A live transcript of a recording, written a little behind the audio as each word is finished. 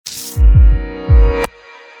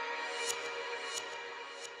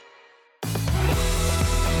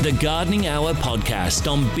The Gardening Hour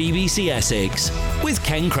podcast on BBC Essex with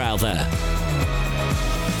Ken Crowther.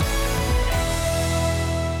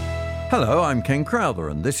 Hello, I'm Ken Crowther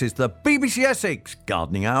and this is the BBC Essex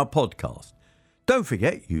Gardening Hour podcast. Don't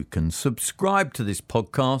forget you can subscribe to this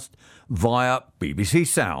podcast via BBC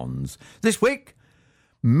Sounds. This week,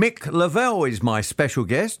 Mick Lavelle is my special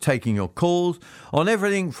guest, taking your calls on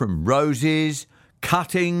everything from roses,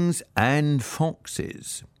 cuttings and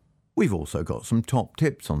foxes. We've also got some top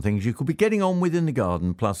tips on things you could be getting on with in the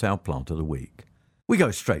garden, plus our plant of the week. We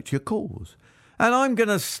go straight to your calls. And I'm going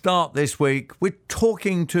to start this week with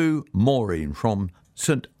talking to Maureen from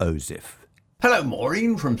St Osyth. Hello,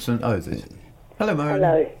 Maureen from St Osyth. Hello, Maureen.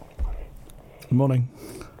 Hello. Good morning.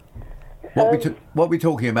 What are we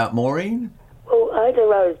talking about, Maureen? Well, I had a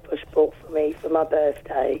rose bush bought for me for my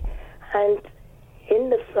birthday, and in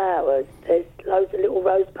the flowers, there's loads of little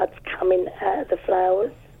rosebuds coming out of the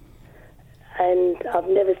flowers, and I've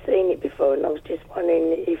never seen it before, and I was just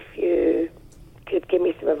wondering if you could give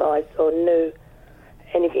me some advice or knew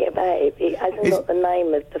anything about it. It hasn't got the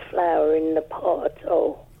name of the flower in the pot at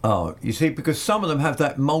all. Oh, you see, because some of them have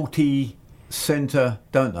that multi-centre,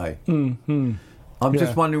 don't they? Mm-hmm. I'm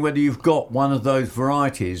just wondering whether you've got one of those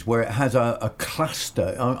varieties where it has a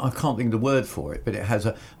cluster. I can't think of the word for it, but it has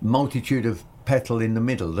a multitude of petal in the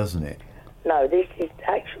middle, doesn't it? No, this is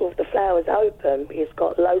actual, the flower's open, but it's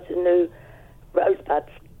got loads of new rosebuds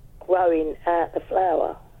growing out the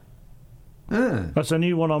flower. That's a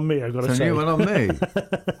new one on me, I've got to say. It's a new one on me.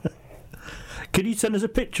 Can you send us a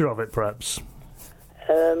picture of it, perhaps?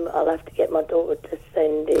 I'll have to get my daughter to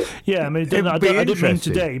send it. Yeah, I mean, I didn't mean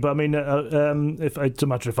today, but I mean, if it's a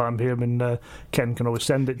matter if I'm here, I mean, Ken can always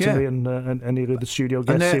send it to me, and any of the studio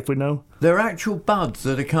guests, see if we know. They're actual buds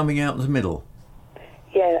that are coming out the middle.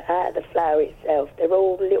 Yeah, out of the flower itself. They're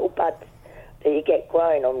all little buds that you get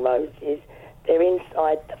growing on roses. They're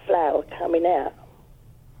inside the flower coming out.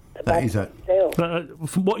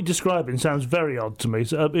 From what you're describing, sounds very odd to me.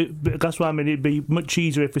 So that's why I mean it'd be much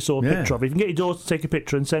easier if we saw a picture of it. If you can get your daughter to take a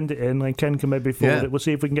picture and send it in, and Ken can maybe forward it. We'll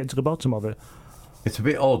see if we can get to the bottom of it. It's a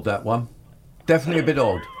bit odd, that one. Definitely a bit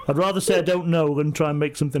odd. I'd rather say I don't know than try and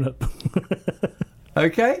make something up.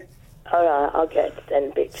 Okay. All right, I'll get to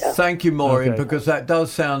send a picture. Thank you, Maureen, because that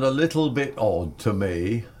does sound a little bit odd to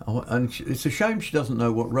me. And it's a shame she doesn't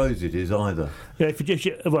know what rose it is either. Yeah,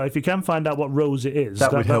 if you can find out what rose it is,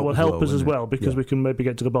 that will help us as well, because we can maybe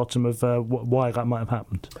get to the bottom of why that might have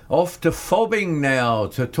happened. Off to Fobbing now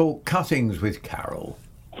to talk cuttings with Carol.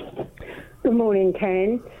 Good morning,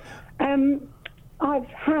 Ken. I've got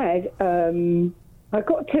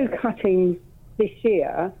 2 cuttings this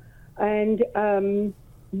year, and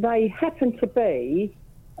they happen to be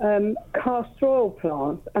castor oil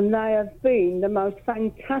plants, and they have been the most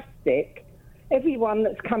fantastic. Everyone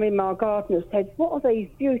that's come in my garden has said, what are these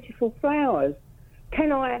beautiful flowers?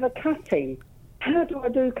 Can I have a cutting? How do I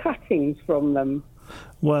do cuttings from them?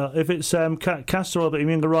 Well, if it's castor oil, but you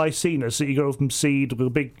mean the ricinus that you grow from seed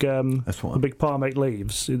with big palmate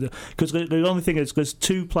leaves. Because the only thing is, there's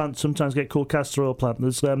 2 plants sometimes get called castor oil plant.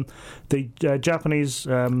 There's the Japanese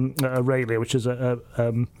Aralia, which is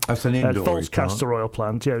that's an indoor false castor oil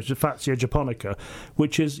plant, which is Fatsia japonica,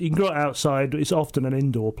 which is, you can grow it outside, it's often an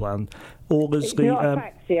indoor plant. Or there's not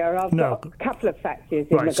Fatsia, I've got a couple of Fatsias in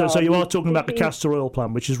the garden. So you are talking about the castor oil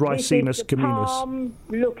plant, which is Ricinus communis.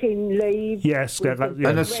 Palm-looking leaves. Yes,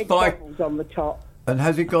 and a spike on the top. And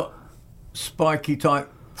has it got spiky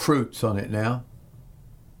type fruits on it now?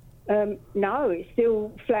 No, it's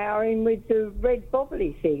still flowering with the red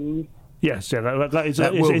bobbly things. Yes, that is.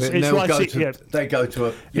 They go to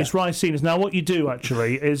a. It's ricinus. Now, what you do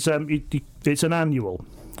actually is it's an annual.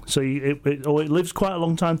 So it lives quite a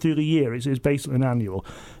long time through the year. It's basically an annual.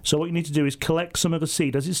 So what you need to do is collect some of the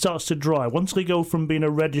seed as it starts to dry. Once they go from being a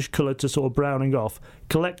reddish colour to sort of browning off,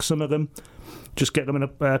 collect some of them. Just get them in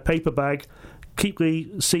a paper bag, keep the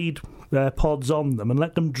seed pods on them and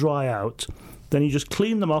let them dry out. Then you just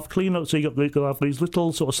clean them off, so you'll have these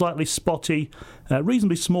little sort of slightly spotty,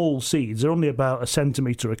 reasonably small seeds. They're only about 1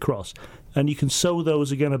 centimetre across. And you can sow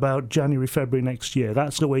those again about January, February next year.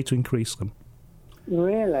 That's the way to increase them.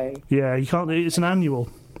 Really? Yeah, you can't. It's an annual.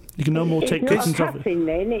 You can no more take cuttings off it. It's not a cutting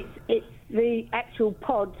then, it's the actual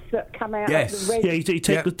pods that come out of the red... Yeah, you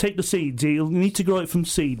take the seeds. You need to grow it from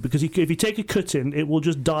seed, because if you take a cutting, it will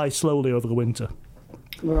just die slowly over the winter.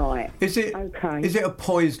 Right. Is it a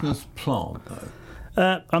poisonous plant, though?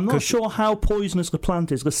 I'm not sure how poisonous the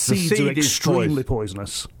plant is. The seeds are extremely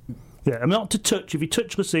poisonous. Yeah, I'm not to touch. If you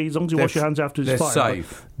touch the seeds, as long as you wash your hands after, it's fine. They're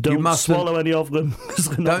safe. Don't swallow any of them.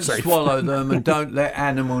 Don't swallow them, and don't let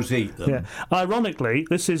animals eat them. Yeah. Ironically,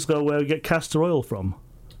 this is where we get castor oil from.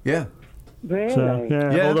 Yeah. Really? So,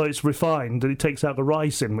 Yeah. Although it's refined, and it takes out the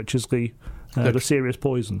ricin, which is the serious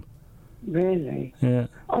poison. Really? Yeah.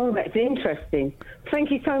 Oh, that's interesting.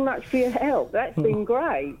 Thank you so much for your help. That's been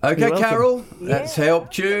great. Okay, You're welcome. Carol, that's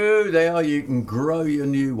helped you. There, you can grow your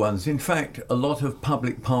new ones. In fact, a lot of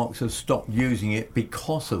public parks have stopped using it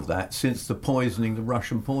because of that, since the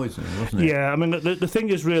Russian poisoning, wasn't it? Yeah, I mean, the thing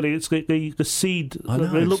is really, it's the seed, I know,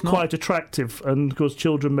 they it's look not- quite attractive, and of course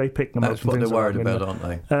children may pick them up. That's and what they're things like worried that, about,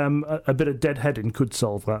 aren't they? A bit of deadheading could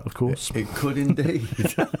solve that, of course. It could indeed.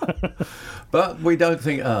 But we don't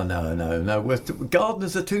think, oh, no.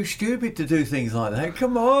 Gardeners are too stupid to do things like that.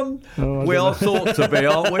 Come on. Oh, We are thought to be,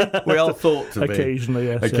 aren't we? We are thought to be. Occasionally,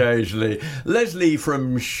 yes. Occasionally. Leslie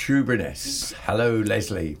from Shoeburyness. Hello,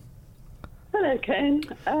 Leslie. Hello, Ken.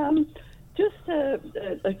 Just a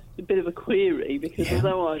bit of a query, because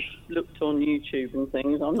although I've looked on YouTube and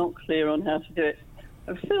things, I'm not clear on how to do it.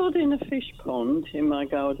 I filled in a fish pond in my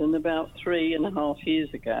garden about 3.5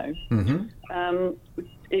 years ago. Mm-hmm.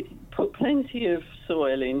 It put plenty of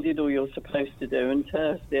soil in, did all you're supposed to do, and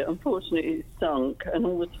turfed it. Unfortunately, it sunk, and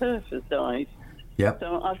all the turf has died. Yep.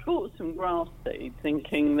 So I bought some grass seed,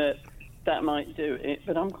 thinking that might do it,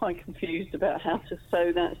 but I'm quite confused about how to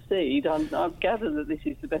sow that seed. I've gathered that this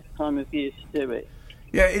is the best time of year to do it.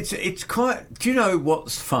 Yeah, it's quite... Do you know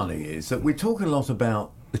what's funny is that we talk a lot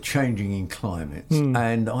about the changing in climates,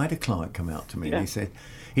 and I had a client come out to me and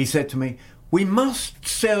he said to me, we must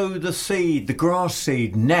sow the seed, the grass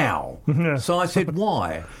seed, now. So I said,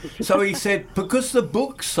 why? So he said, because the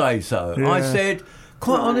books say so. Yeah. I said,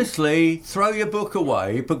 quite honestly, throw your book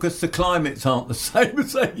away, because the climates aren't the same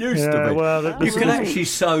as they used to be. Well, You can actually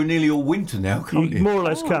sow nearly all winter now, can't you? More or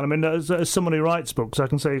less can. I mean, as someone who writes books, I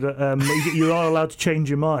can say that you are allowed to change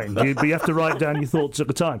your mind, but you have to write down your thoughts at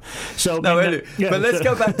the time. So, No, I mean, anyway, but let's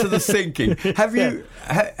go back to the sinking. Have you?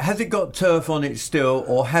 Has it got turf on it still,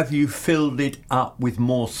 or have you filled it up with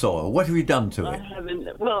more soil? What have you done to I it?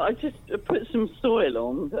 haven't. Well, I just put some soil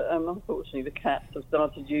on, but unfortunately the cats have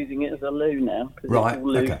started using it as a loo now. Right, It's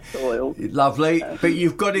all loose okay. soil. Lovely, but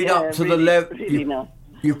you've got it up to the level. Really nice.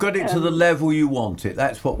 You've got it to the level you want it.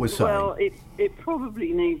 That's what we're saying. Well, it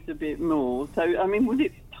probably needs a bit more. So, I mean, would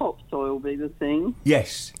it topsoil be the thing?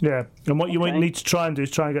 Yes. Yeah, and what you might Okay. need to try and do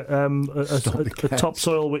is try and get Stop the a cats.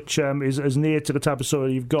 topsoil which is as near to the type of soil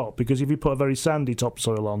you've got, because if you put a very sandy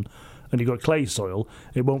topsoil on and you've got clay soil,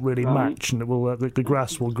 it won't really match, and it will the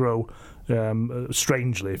grass will grow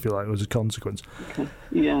strangely, if you like, as a consequence.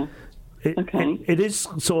 Yeah. Okay. It is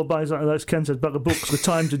sort of, by as Ken said, about the books, the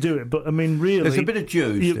time to do it. But I mean, really, There's a bit of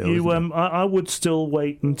dew still, isn't there? I would still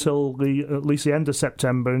wait until at least the end of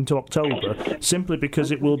September into October, simply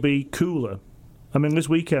because it will be cooler. I mean, this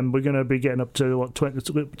weekend we're going to be getting up to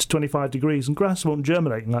 25 degrees, and grass won't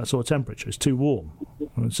germinate in that sort of temperature. It's too warm.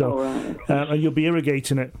 So, and you'll be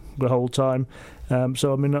irrigating it the whole time.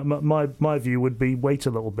 So, I mean, my view would be wait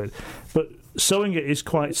a little bit, but. Sowing it is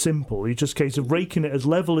quite simple. It's just a case of raking it as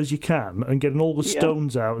level as you can and getting all the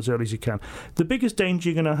stones out as early as you can. The biggest danger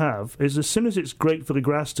you're going to have is as soon as it's great for the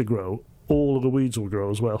grass to grow, all of the weeds will grow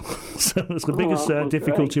as well. So that's the biggest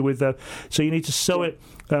difficulty with that. So you need to sow it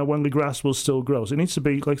when the grass will still grow. So it needs to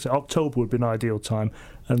be, like I said, October would be an ideal time.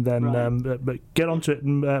 And then but get onto it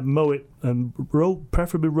and mow it, and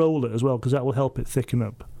preferably roll it as well, because that will help it thicken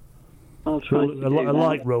up. I'll try to do A that.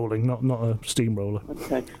 light rolling, not a steamroller.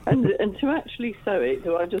 Okay. And to actually sow it,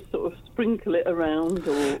 do I just sort of sprinkle it around,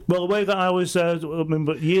 or? Well, the way that I was,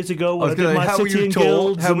 but years ago, I was I did gonna my say, how were city you and taught?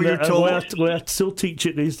 guilds, How were you and taught? where I still teach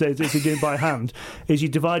it these days, if you do it by hand, is you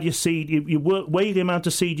divide your seed, you weigh the amount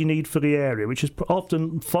of seed you need for the area, which is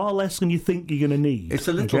often far less than you think you're going to need. It's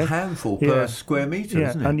a little handful per square metre,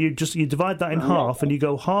 isn't it? And you divide that in half, and you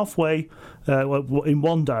go halfway in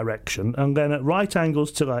one direction, and then at right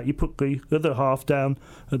angles to that, you put the other half down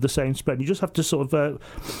at the same spread. You just have to sort of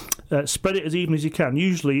spread it as even as you can.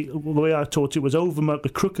 Usually, the way I taught it was over the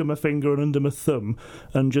crook of my finger and under my thumb,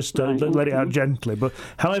 and just let it out gently. But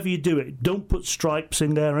however you do it, don't put stripes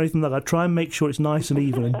in there or anything like that. Try and make sure it's nice and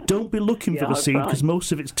even, and don't be looking for the seed, because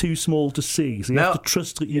most of it's too small to see. So you have to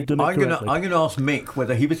trust that you've done it correctly. I'm going to ask Mick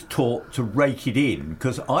whether he was taught to rake it in,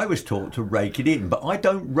 because I was taught to rake it in, but I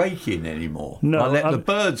don't rake in anymore. No, I let the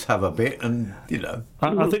birds have a bit, and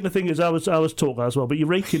I think the thing is, I was taught that as well, but you're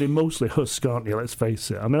raking in mostly husk, aren't you? Let's face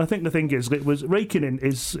it. I mean, I think the thing is, raking in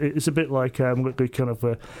is a bit like kind of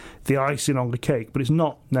the icing on the cake, but it's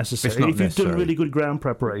not necessary. It's not if you've done really good ground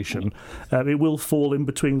preparation, it will fall in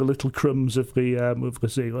between the little crumbs of the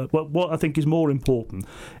seed. What I think is more important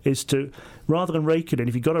is to, rather than rake it in,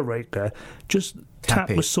 if you've got a rake there, just tap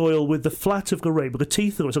the soil with the flat of the rake, with the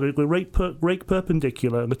teeth of it, so the rake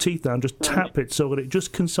perpendicular and the teeth down, just tap it so that it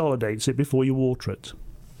just consolidates it before you water it.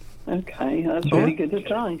 Okay, that's really good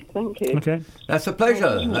advice. Thank you. Okay. That's a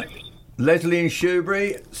pleasure. Leslie in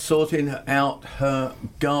Shoebury sorting out her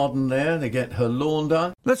garden there to get her lawn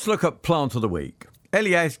done. Let's look at plant of the week.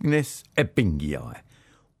 Elaeagnus ebingii.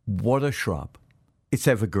 What a shrub. It's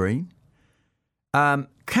evergreen.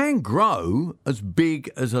 Can grow as big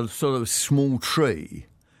as a sort of small tree,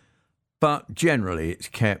 but generally it's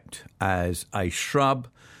kept as a shrub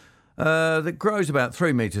that grows about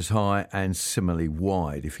 3 metres high and similarly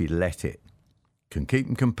wide if you let it. Can keep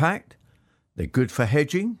them compact. They're good for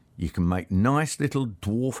hedging. You can make nice little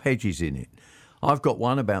dwarf hedges in it. I've got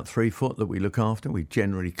one about 3 foot that we look after. We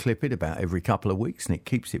generally clip it about every couple of weeks and it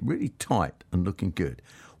keeps it really tight and looking good.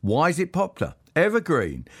 Why is it popular?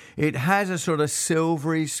 Evergreen. It has a sort of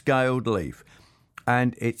silvery scaled leaf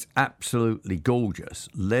and it's absolutely gorgeous.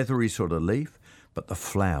 Leathery sort of leaf, but the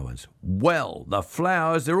flowers. Well, the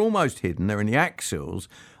flowers, they're almost hidden. They're in the axils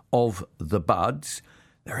of the buds.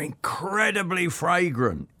 They're incredibly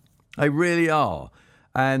fragrant. They really are.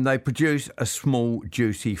 And they produce a small,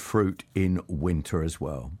 juicy fruit in winter as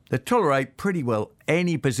well. They tolerate pretty well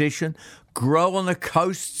any position, grow on the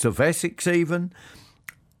coasts of Essex even,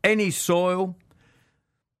 any soil,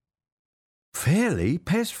 fairly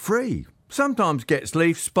pest-free. Sometimes gets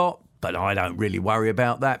leaf spot, but I don't really worry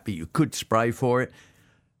about that, but you could spray for it.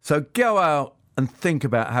 So go out and think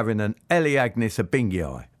about having an Elaeagnus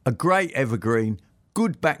ebingii, a great evergreen,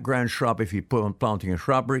 good background shrub if you're planting a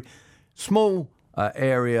shrubbery, small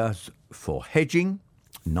areas for hedging,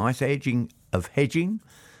 nice edging of hedging,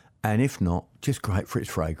 and if not, just great for its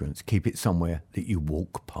fragrance. Keep it somewhere that you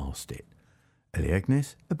walk past it.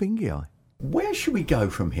 Elaeagnus ebingii. Where should we go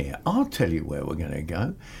from here? I'll tell you where we're going to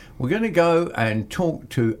go. We're going to go and talk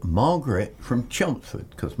to Margaret from Chelmsford,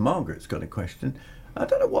 because Margaret's got a question. I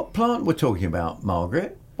don't know what plant we're talking about,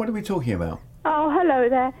 Margaret. What are we talking about? Oh, hello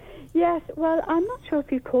there. Yes, well, I'm not sure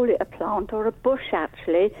if you call it a plant or a bush,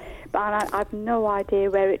 actually, but I've no idea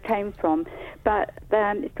where it came from. But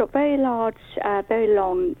it's got very large, very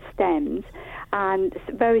long stems, and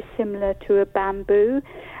it's very similar to a bamboo.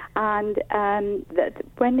 And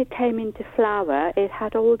when it came into flower, it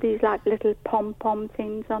had all these like little pom-pom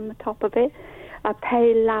things on the top of it, a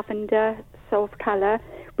pale lavender sort of colour,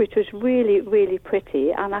 which was really, really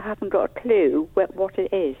pretty, and I haven't got a clue what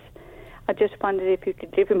it is. I just wondered if you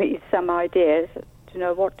could give me some ideas to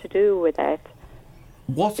know what to do with it.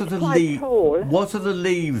 What are the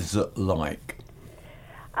leaves like?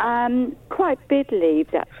 Quite big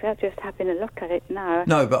leaves, actually. I'm just having a look at it now.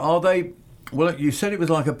 No, but are they... Well, you said it was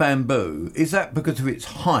like a bamboo. Is that because of its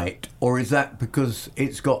height, or is that because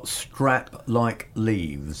it's got strap-like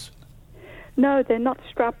leaves? No, they're not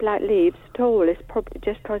strap-like leaves at all. It's probably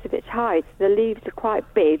just because of its height. The leaves are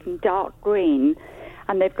quite big and dark green,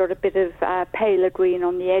 and they've got a bit of paler green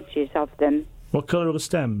on the edges of them. What colour are the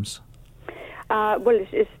stems? Well,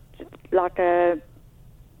 it's like a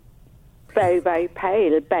very, very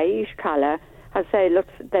pale beige colour. I'd say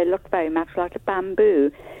they look very much like a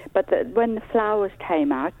bamboo. But when the flowers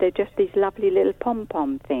came out, they're just these lovely little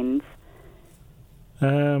pom-pom things.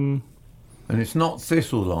 And it's not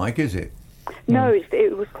thistle-like, is it? No,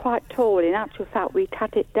 it was quite tall. In actual fact, we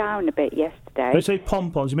cut it down a bit yesterday. When you say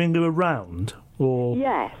pom-poms, you mean they were round? Or...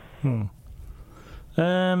 Yes.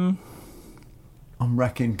 I'm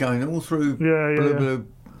racking, going all through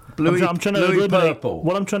I'm trying to eliminate, purple.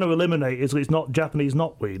 What I'm trying to eliminate is it's not Japanese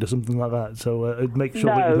knotweed or something like that. So make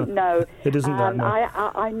sure no, it isn't that. No.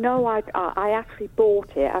 I know I actually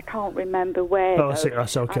bought it. I can't remember where. Oh, I see.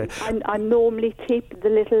 That's okay. I normally keep the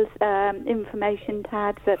little information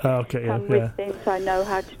tags that come with things, so I know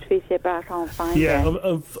how to treat it, but I can't find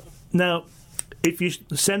it. Now, if you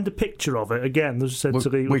send a picture of it, again, as I said to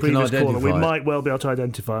the previous caller, we might well be able to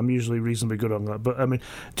identify. I'm usually reasonably good on that, but I mean,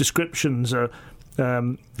 descriptions are.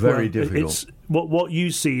 Very difficult. It's, what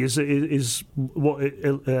you see is what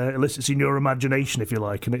it elicits in your imagination, if you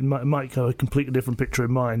like, and it might have a completely different picture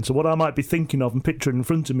in mind. So what I might be thinking of and picturing in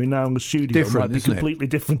front of me now in the studio might be completely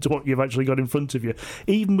different to what you've actually got in front of you.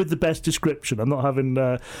 Even with the best description, I'm not having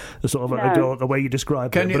a go at the way you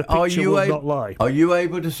describe it. But a picture will not lie. Are you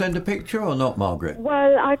able to send a picture or not, Margaret?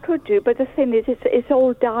 Well, I could do, but the thing is, it's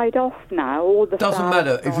all died off now. All the doesn't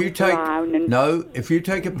matter if you take if you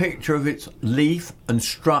take a picture of its leaf and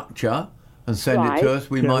structure and send it to us,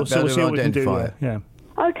 we might be able to identify it. Yeah.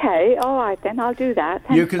 Okay, all right then, I'll do that.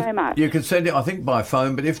 Thanks very much. You can send it, I think, by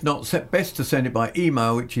phone, but if not, best to send it by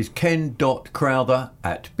email, which is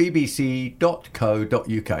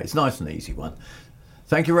ken.crowther@bbc.co.uk. It's a nice and easy one.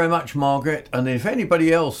 Thank you very much, Margaret. And if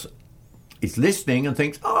anybody else is listening and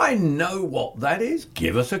thinks, I know what that is,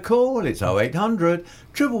 give us a call. It's 0800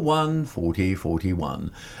 111 40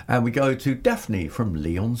 41. And we go to Daphne from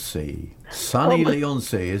Leigh-on-Sea. Sunny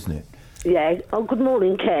Leigh-on-Sea, isn't it? Yeah. Oh, good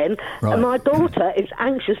morning, Ken. Right. My daughter is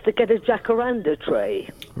anxious to get a jacaranda tree.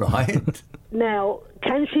 Right. Now,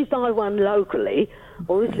 can she buy one locally,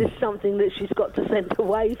 or is this something that she's got to send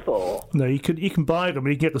away for? No, you can buy them.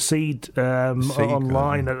 You can get the seed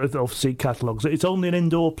online of seed catalogues. It's only an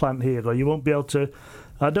indoor plant here, though. You won't be able to.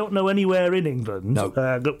 I don't know anywhere in England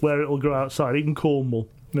where it will grow outside, even Cornwall.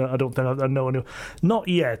 No, I don't think I know any. Not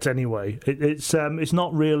yet, anyway. It's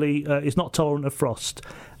not really. It's not tolerant of frost,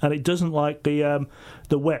 and it doesn't like the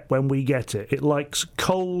wet when we get it. It likes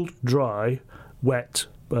cold, dry, wet,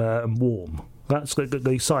 and warm. That's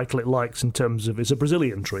the cycle it likes in terms of. It's a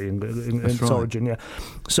Brazilian tree in its origin, yeah.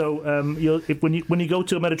 So when you go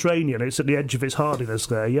to the Mediterranean, it's at the edge of its hardiness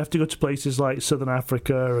there. You have to go to places like Southern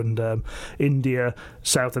Africa and India,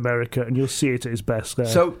 South America, and you'll see it at its best there.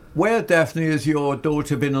 So where, Daphne, has your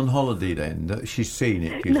daughter been on holiday then? That she's seen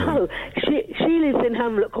it? No, she lives in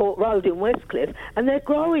Hamlet Court Road in Westcliff, and they're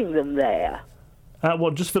growing them there.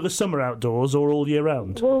 What, just for the summer outdoors or all year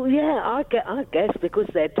round? Well, yeah, I guess because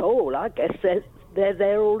they're tall, I guess they're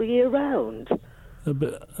there all year round.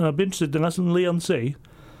 But I'd be interested in that in Leigh-on-Sea.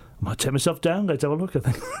 I might take myself down, go to have a look, I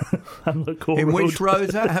think. Hamlet Court Road. In which road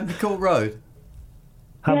is that? Hamlet Court Road?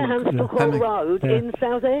 Hamlet Court Road in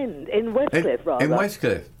Southend, in Westcliff, rather. In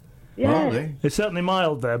Westcliff? Yeah. Really? It's certainly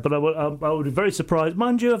mild there, but I would be very surprised.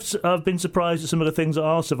 Mind you, I've been surprised at some of the things that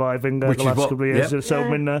are surviving the last couple of years. Yep. So,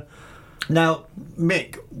 I mean... Now,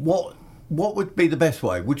 Mick, what would be the best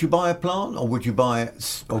way? Would you buy a plant, or would you buy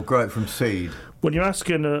it or grow it from seed? When you're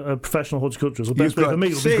asking a professional horticulturist, the best way for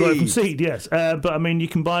me would be grow it from seed, yes. But I mean, you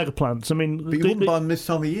can buy the plants. I mean, but you wouldn't buy them this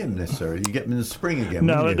time of year necessarily. You get them in the spring again.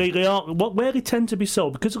 No, they are where they tend to be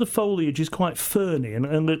sold because the foliage is quite ferny,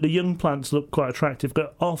 and the young plants look quite attractive.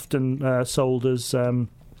 They're often sold as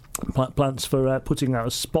plants for putting out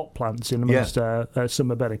as spot plants in amongst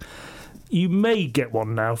summer bedding. You may get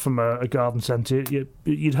one now from a garden centre.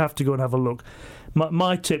 You'd have to go and have a look.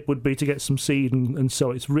 My tip would be to get some seed and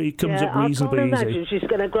sow it. It comes up reasonably easy. I can't imagine she's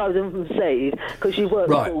going to grow them from seed because she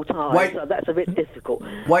works full time, so that's a bit difficult.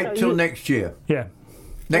 Wait till next year. Yeah.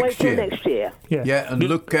 Next year. Yeah, and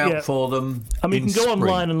look out for them. I mean, you can go spring.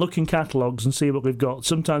 online and look in catalogues and see what we've got.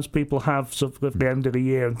 Sometimes people have stuff at the end of the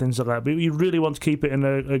year and things like that, but you really want to keep it in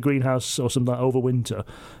a greenhouse or something like over winter.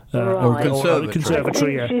 Or a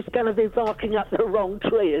conservatory. I think she's going to be barking up the wrong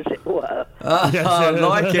tree, as it were. I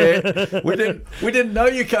like it. We didn't know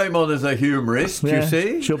you came on as a humorist, you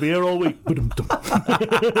see. She'll be here all week.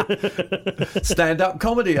 Stand-up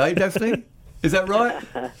comedy, eh, Daphne? Is that right?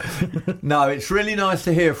 No, it's really nice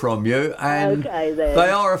to hear from you. And okay, then.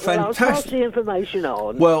 They are a fantastic... I'll pass the information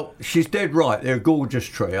on. Well, she's dead right. They're a gorgeous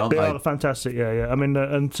tree, aren't they? They are fantastic, yeah. I mean,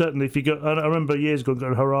 and certainly if you go... I remember years ago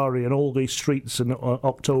going to Harare and all these streets in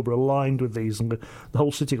October are lined with these and the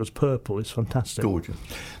whole city goes purple. It's fantastic. Gorgeous.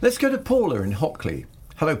 Let's go to Paula in Hockley.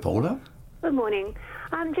 Hello, Paula. Good morning.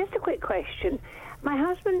 Just a quick question. My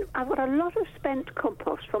husband... I've got a lot of spent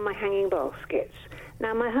compost from my hanging baskets.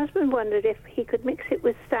 Now, my husband wondered if he could mix it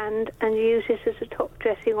with sand and use it as a top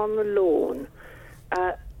dressing on the lawn.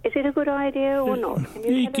 Is it a good idea or not?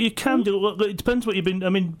 You can do it. It depends what you've been... I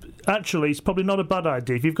mean, actually, it's probably not a bad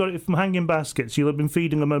idea. If you've got it from hanging baskets, you'll have been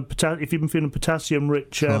feeding them if you've been feeding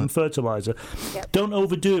potassium-rich fertiliser. Yep. Don't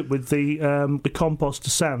overdo it with the compost to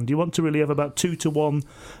sand. You want to really have about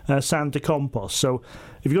 2-to-1 sand to compost. So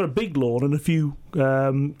if you've got a big lawn and a few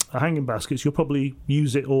hanging baskets, you'll probably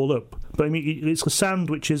use it all up. But I mean, it's the sand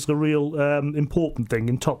which is the real important thing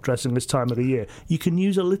in top dressing this time of the year. You can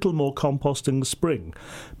use a little more compost in the spring,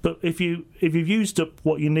 but if you've used up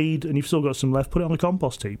what you need and you've still got some left, put it on the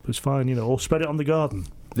compost heap. It's fine, or spread it on the garden.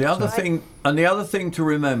 The other thing to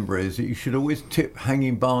remember is that you should always tip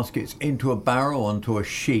hanging baskets into a barrel onto a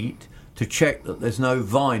sheet to check that there's no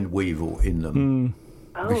vine weevil in them.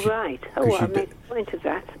 Oh, right. Oh, I'll make a point of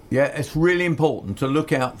that. Yeah, it's really important to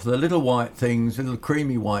look out for the little white things, little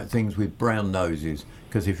creamy white things with brown noses,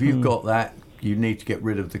 because if you've got that, you need to get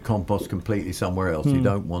rid of the compost completely somewhere else. You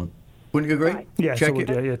don't want... Wouldn't you agree? Right. Yeah, check it.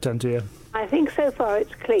 Yeah, tend to, yeah. I think so far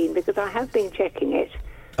it's clean because I have been checking it.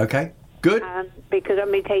 Okay, good. Because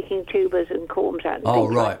I've been taking tubers and corms out.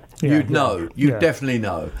 And right. You'd know. You'd definitely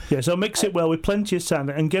know. Yeah, so mix it well with plenty of sand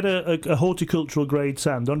and get a horticultural grade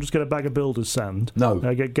sand. Don't just get a bag of builder's sand. No.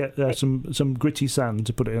 Get some gritty sand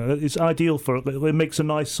to put it in. It's ideal for it. It makes a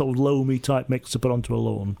nice sort of loamy type mix to put onto a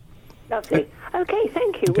lawn. Lovely. Okay,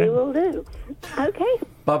 thank you. Okay. We will do. Okay.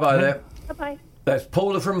 Bye-bye there. Bye-bye. That's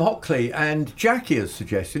Paula from Hockley, and Jackie has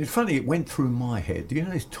suggested, it's funny, it went through my head, you know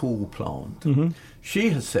this tall plant? Mm-hmm. She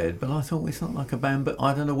has said, but I thought it's not like a bamboo,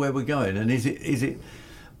 I don't know where we're going, and is it,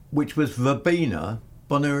 which was Verbena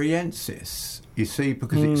bonariensis, you see,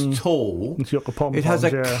 because it's tall, It's got the pom-poms, it has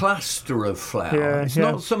a yeah. cluster of flowers. Yeah, It's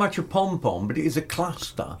yeah. not so much a pom-pom, but it is a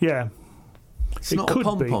cluster. Yeah. It's not a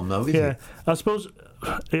pom-pom, though, is it? I suppose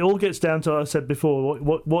it all gets down to what I said before.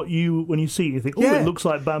 What you, when you see it, you think, oh, Yeah. it looks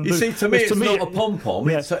like bamboo. You see, to me, it's not a it- pom-pom,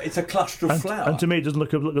 Yeah. it's a cluster of flowers. And to me, it doesn't look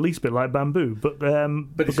the least bit like bamboo. But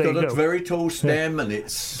But it's there got you a go. very tall stem, and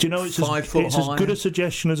it's Do you know, it's 5 foot it's high. as good a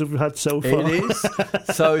suggestion as we've had so far. It is.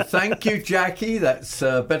 So thank you, Jackie. That's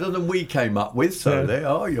better than we came up with. So Yeah.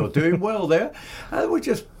 there, you're doing well there. We'll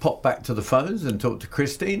just pop back to the phones and talk to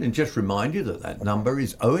Christine, and just remind you that number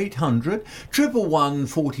is 0800 111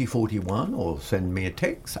 4041, or send me a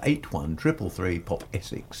text 81333 pop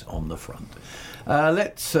Essex on the front.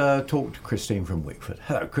 Let's talk to Christine from Wickford.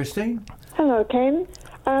 Hello, Christine. Hello, Ken.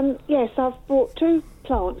 Yes, I've bought two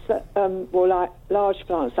plants that, like large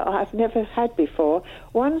plants that I've never had before.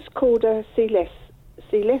 One's called a Celesio,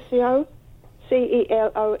 Celosia.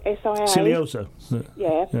 Ciliosa.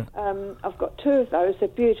 Yeah. I've got two of those. They're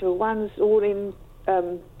beautiful. One's all in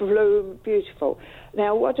bloom, beautiful.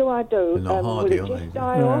 Now, what do I do? They're not will hardy, it are just they?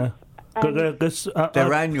 die off?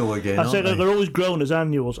 They're annual again, I say aren't that they? they're always grown as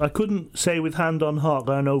annuals. I couldn't say with hand on heart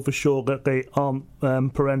that I know for sure that they aren't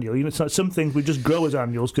perennial. You know, it's like some things we just grow as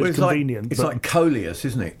annuals because Well, it's convenient. It's but like coleus,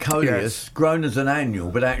 isn't it? Coleus, Yes. grown as an annual,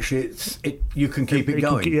 but actually you can keep it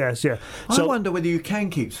going. Yes, yeah. I wonder whether you can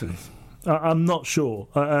keep Celeste. I'm not sure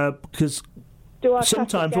because Do I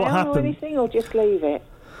sometimes cut it what down or happens. anything, or just leave it?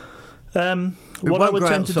 What won't I would grow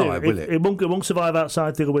tend to do, outside, will it? it won't survive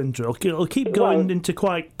outside through the winter. It'll keep It going won't. into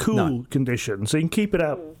quite cool conditions, so you can keep it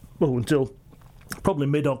out until probably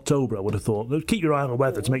mid-October, I would have thought. Keep your eye on the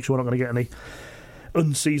weather to make sure we're not going to get any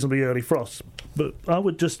unseasonably early frosts. But I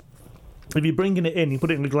would just, if you're bringing it in, you put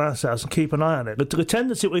it in the glass house and keep an eye on it. The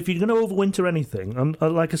tendency, if you're going to overwinter anything, and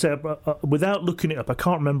like I said, without looking it up, I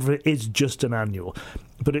can't remember if it is just an annual.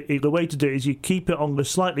 But the way to do it is you keep it on the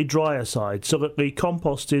slightly drier side so that the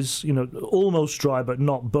compost is, almost dry but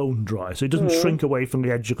not bone dry, so it doesn't shrink away from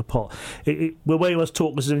the edge of the pot. The way I was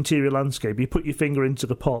taught as an interior landscape, you put your finger into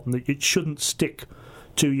the pot and it shouldn't stick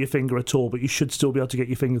to your finger at all, but you should still be able to get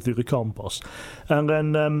your finger through the compost. And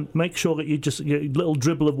then make sure that you just get a little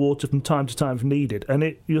dribble of water from time to time if needed,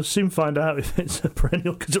 and you'll soon find out if it's a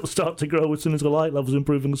perennial because it'll start to grow as soon as the light levels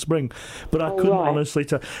improve in the spring. But I couldn't honestly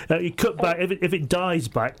tell. You cut back if it dies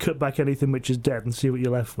back, cut back anything which is dead and see what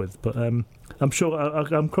you're left with. But I'm sure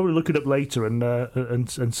I'm probably looking up later and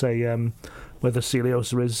say. Whether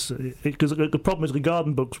Celiosa is, because the problem is the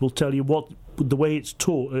garden books will tell you what the way it's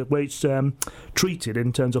treated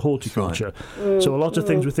in terms of horticulture. Right. So a lot of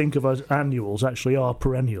things we think of as annuals actually are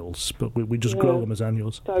perennials, but we just grow them as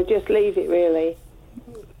annuals. So just leave it, really.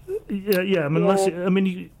 Yeah. I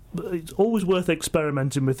mean, it's always worth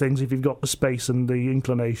experimenting with things if you've got the space and the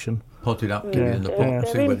inclination. Pot it up, get it in the pot,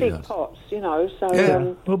 see They're in what it big does. pots, so...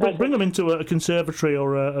 Yeah. Well, bring them into a conservatory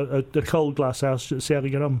or a cold glass house to see how they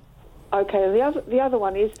get on. Okay, the other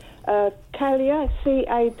one is Callia,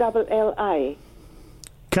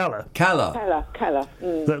 Calla. Calla. Calla.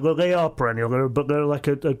 Well, they are perennial, but they're like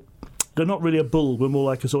they're not really a bulb, they're more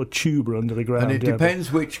like a sort of tuber under the ground. And it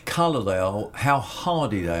depends which colour they are, how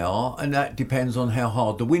hardy they are, and that depends on how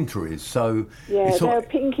hard the winter is. So yeah, they're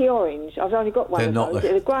pinky orange. I've only got one They're of not those. the-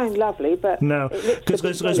 They're growing lovely, but No, because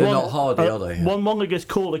there's They're not hardy, are they? One that gets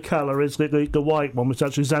called a calla is the white one, which is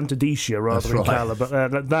actually Xanthodecia rather That's than right. calla.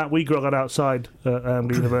 But that we grow that outside the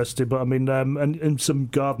university. But I mean, and some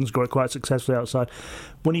gardens grow it quite successfully outside.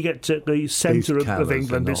 When you get to the centre of callas are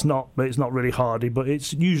England, it's not really hardy, but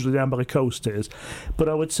it's usually down by the coast. It is. But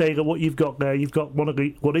I would say that what you've got there, you've got one of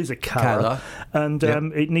the what is a calla, and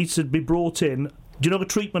it needs to be brought in. Do you know the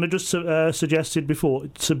treatment I just suggested before?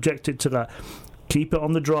 Subject it to that. Keep it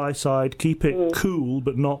on the dry side. Keep it cool,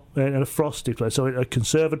 but not in a frosty place. So a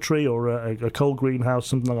conservatory or a cold greenhouse,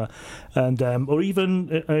 something like that, and or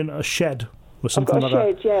even in a shed or something I've got like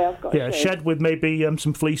a that. shed, yeah, I've got a a shed. shed with maybe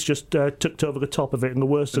some fleece just tucked over the top of it in the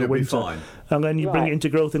worst of the It'll be winter, fine. and then you bring it Right. into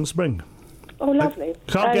growth in spring. Oh, lovely.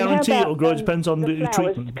 Can't And guarantee how it'll grow, it about, depends on the flowers?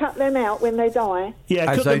 treatment. Cut them out when they die.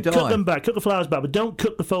 Yeah, As they die. cut them back, cut the flowers back, but don't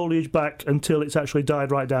cut the foliage back until it's actually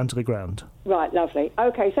died right down to the ground. Right, lovely.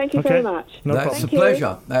 Okay, thank you Okay. very much. No That's problem. a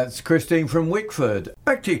pleasure. That's Christine from Wickford.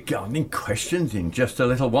 Back to your gardening questions in just a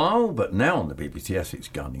little while, but now on the BBC Essex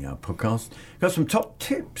Gardening Hour podcast, got some top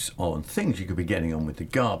tips on things you could be getting on with the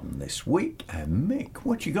garden this week. And Mick,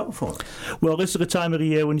 what you got for us? Well, this is the time of the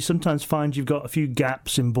year when you sometimes find you've got a few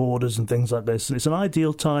gaps in borders and things like this, and it's an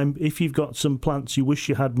ideal time if you've got some plants you wish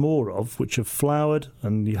you had more of, which have flowered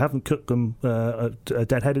and you haven't cut them,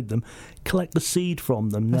 deadheaded them. Collect the seed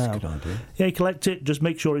from them now. That's a good idea. Yeah, you collect it. Just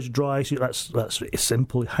make sure it's dry. So that's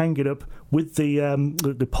simple. Hang it up with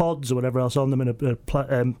the pods or whatever else on them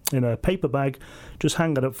in a paper bag. Just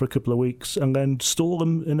hang it up for a couple of weeks and then store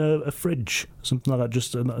them in a fridge, something like that.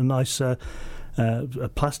 Just a nice. A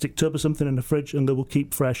plastic tub or something in the fridge, and they will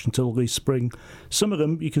keep fresh until the spring. Some of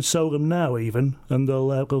them you can sow them now even, and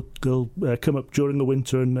they'll come up during the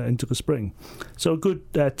winter and into the spring. So a good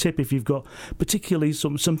tip if you've got particularly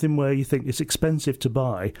something where you think it's expensive to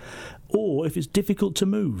buy, or if it's difficult to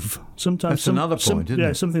move. Sometimes that's another point, isn't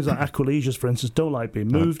it? Some things like Aquilesias, for instance, don't like being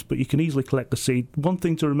moved, but you can easily collect the seed. One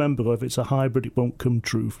thing to remember, though, if it's a hybrid, it won't come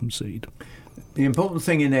true from seed. The important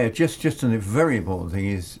thing in there, just a very important thing,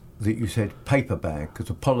 is that you said paper bag, because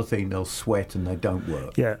the polythene, they'll sweat and they don't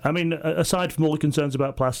work. Yeah, I mean, aside from all the concerns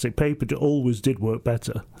about plastic, paper always did work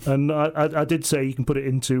better. And I did say you can put it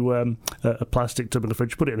into a plastic tub in the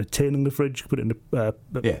fridge, put it in a tin in the fridge, put it in a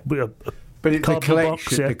but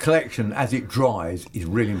the collection as it dries is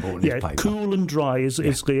really important. Yeah, is paper. Cool and dry is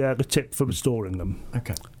the tip for storing them.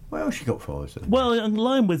 Okay. What else you got for us then? Well, in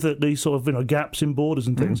line with the sort of gaps in borders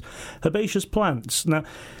and things, herbaceous plants. Now,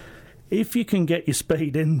 if you can get your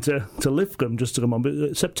spade in to lift them, just to come on,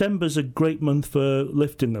 but September's a great month for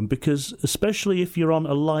lifting them, because especially if you're on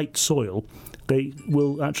a light soil, they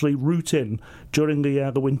will actually root in during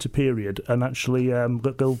the winter period, and actually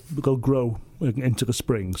they'll grow into the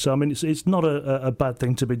spring. So I mean, it's not a bad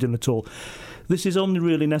thing to be doing at all. This is only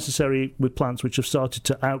really necessary with plants which have started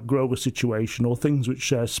to outgrow a situation, or things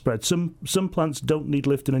which spread. Some plants don't need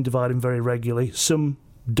lifting and dividing very regularly. Some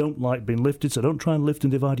don't like being lifted, so don't try and lift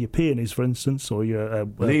and divide your peonies, for instance, or your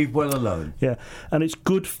leave well alone. Yeah, and it's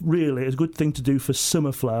good, really, it's a good thing to do for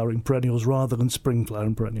summer flowering perennials rather than spring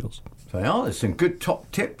flowering perennials. So there's some good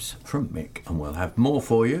top tips from Mick, and we'll have more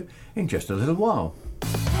for you in just a little while.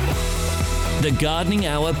 The Gardening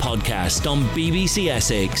Hour podcast on BBC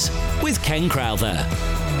Essex with Ken Crowther.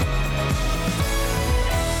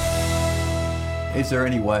 Is there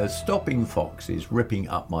any way of stopping foxes ripping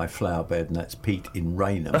up my flower bed? And that's Pete in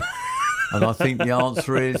Raynham. And I think the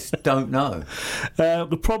answer is don't know.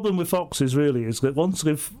 The problem with foxes really is that once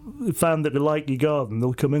they've found that they like your garden,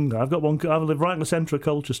 they'll come in there. I live right in the centre of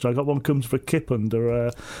Colchester. I got one comes for a kip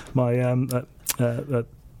under my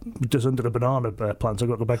just under the banana plants I've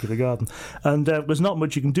got at the back of the garden, and there's not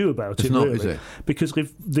much you can do about it, really, is it? Because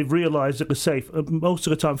they've realised that they're safe. Most of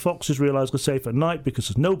the time foxes realise they're safe at night because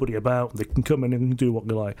there's nobody about, they can come in and do what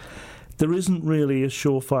they like. There isn't really a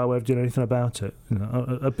surefire way of doing anything about it.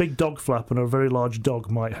 A big dog flap and a very large dog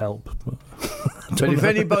might help. But if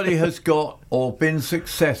anybody has got or been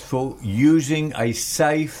successful using a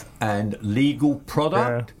safe and legal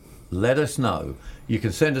product, let us know. You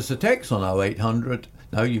can send us a text on 0800.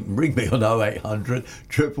 No, you can ring me on 0800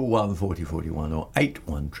 111 4041 or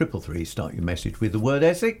 81333. Start your message with the word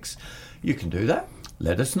Essex. You can do that.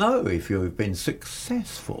 Let us know if you've been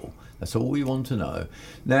successful. That's all we want to know.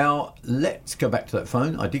 Now, let's go back to that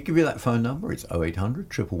phone. I did give you that phone number. It's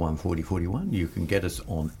 0800 111 4041. You can get us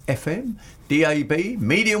on FM, DAB,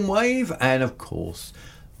 medium wave, and, of course,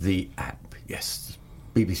 the app. Yes,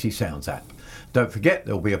 BBC Sounds app. Don't forget,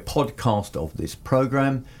 there'll be a podcast of this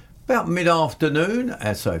programme about mid-afternoon,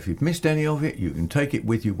 so if you've missed any of it, you can take it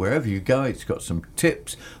with you wherever you go. It's got some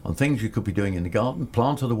tips on things you could be doing in the garden,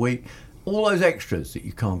 plant of the week, all those extras that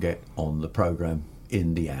you can't get on the programme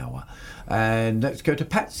in the hour. And let's go to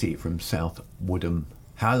Patsy from South Woodham.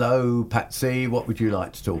 Hello, Patsy. What would you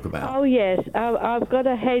like to talk about? Oh yes, I've got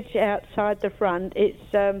a hedge outside the front. It's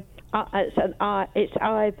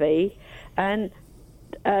ivy, and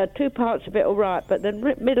 2 parts of it are right, but the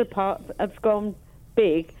middle part has gone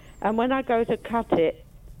big. And when I go to cut it,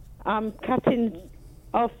 I'm cutting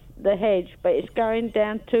off the hedge, but it's going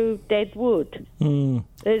down to dead wood.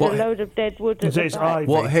 There's a load of dead wood at the back.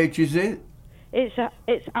 What hedge is it?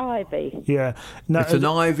 It's ivy. Yeah, no, it's an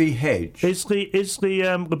ivy hedge. It's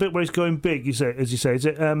the bit where it's going big. You say, as you say, is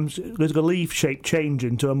it? There's a leaf shape change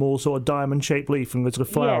into a more sort of diamond shaped leaf, and there's a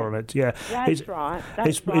flower on it. Yeah, that's right.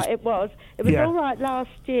 That's right. It was all right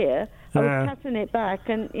last year. I was cutting it back,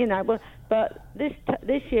 and but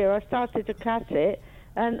this year I started to cut it,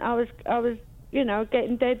 and I was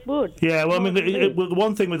getting dead wood. Yeah, well, I mean, the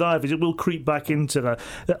one thing with ivy is it will creep back into that.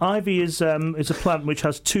 The ivy is a plant which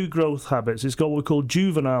has 2 growth habits. It's got what we call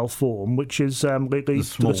juvenile form, which is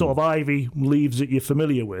the sort of ivy leaves that you're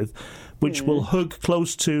familiar with, which will hug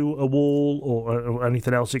close to a wall or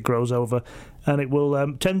anything else it grows over, and it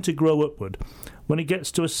will tend to grow upward. When it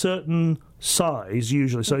gets to a certain size,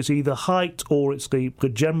 usually, so it's either height or it's the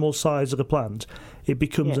general size of the plant, it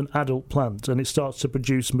becomes an adult plant and it starts to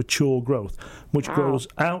produce mature growth, which grows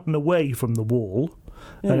out and away from the wall.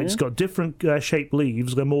 And it's got different shaped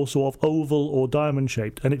leaves. They're more sort of oval or diamond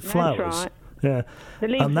shaped, and it flowers. Right. Yeah,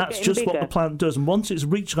 and that's just bigger. what the plant does. And once it's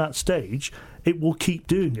reached that stage, it will keep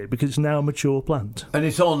doing it because it's now a mature plant. And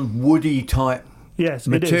it's on woody type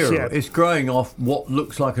material. It is, yeah. It's growing off what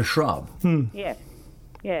looks like a shrub. Yeah.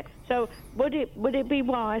 So would it be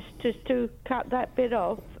wise to cut that bit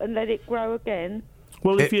off and let it grow again?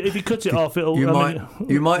 Well, if you cut it off, it'll.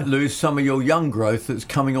 You might lose some of your young growth that's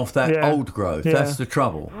coming off that old growth. Yeah. That's the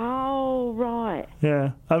trouble. Oh, right.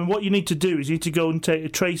 Yeah, and what you need to do is you need to go and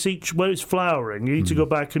trace each where it's flowering. You need to go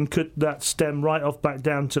back and cut that stem right off back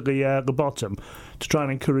down to the bottom to try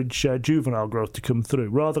and encourage juvenile growth to come through.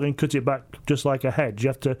 Rather than cut it back just like a hedge, you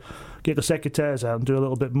have to get the secateurs out and do a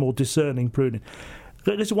little bit more discerning pruning.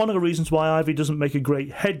 This is one of the reasons why ivy doesn't make a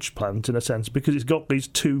great hedge plant in a sense, because it's got these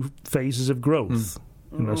two phases of growth.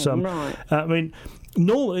 Right.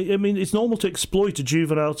 It's normal to exploit a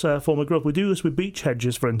juvenile form of growth. We do this with beech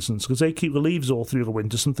hedges, for instance, because they keep the leaves all through the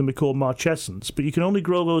winter, something we call marchescence. But you can only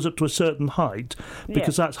grow those up to a certain height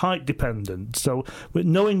because that's height dependent. So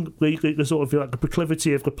knowing the sort of the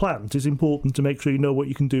proclivity of the plant is important to make sure you know what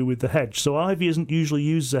you can do with the hedge. So ivy isn't usually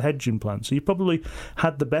used as a hedging plant. So you probably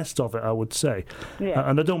had the best of it, I would say. Yeah.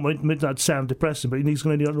 And I don't want that to sound depressing, but it's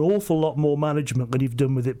going to need an awful lot more management than you've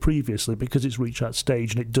done with it previously because it's reached that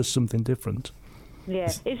stage and it does something different.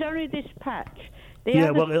 Yeah, it's only this patch.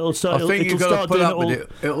 It'll start. I think you've got to put up with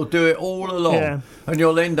it. It'll do it all along, and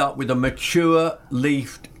you'll end up with a mature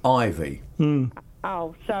leafed ivy.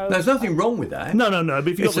 Oh, so there's nothing wrong with that. No. But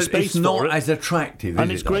if you've got the space it's not for it, as attractive,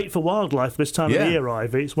 and is it's it, great for wildlife this time of the year.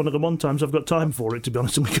 Ivy. It's one of the one times I've got time for it, to be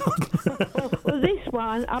honest with you. Well, this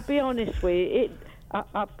one, I'll be honest with you.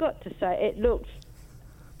 I've got to say, it looks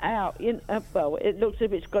out. It looks as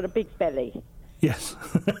if it's got a big belly. Yes.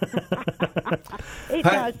 It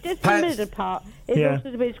does, just the middle part. It looks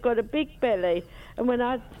as if it's got a big belly, and when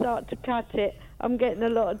I start to cut it, I'm getting a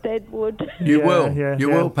lot of dead wood. You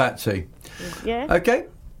will, Patsy. Yeah. Okay.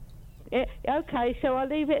 Yeah. Okay. So I'll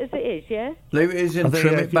leave it as it is. Yeah. Leave it as and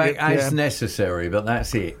trim it back as necessary, but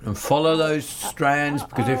that's it. And follow those strands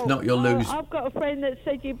because if not, you'll lose. I've got a friend that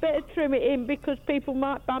said you better trim it in because people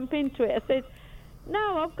might bump into it. I said,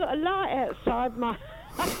 no, I've got a light outside my.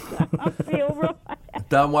 I feel right.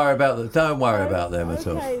 Don't worry about them. Don't worry about them at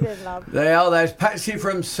all. Then, love. There's Patsy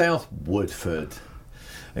from South Woodford.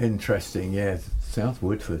 Interesting, yeah, South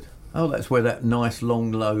Woodford. Oh, that's where that nice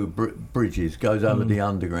long low bridge goes over the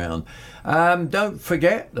underground. Don't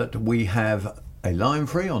forget that we have a line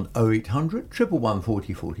free on 0800 111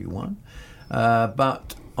 40 41.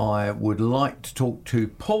 But I would like to talk to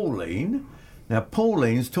Pauline. Now,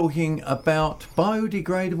 Pauline's talking about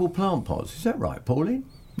biodegradable plant pots. Is that right, Pauline?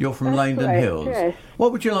 You're from Laindon Hills. Yes.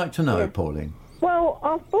 What would you like to know, Pauline? Well,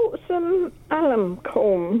 I've bought some alum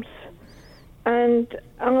corms and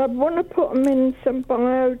I want to put them in some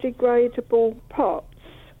biodegradable pots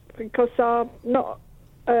because I've not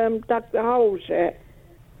dug the holes yet.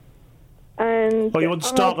 And you want to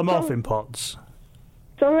start them off in pots?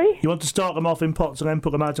 Sorry? You want to start them off in pots and then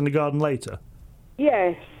put them out in the garden later?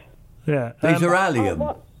 Yes. Yeah. These are allium.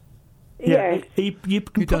 Yes. You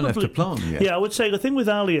don't have to plant them yet. Yeah, I would say the thing with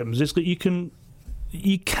alliums is that you can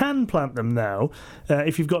plant them now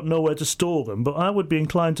if you've got nowhere to store them, but I would be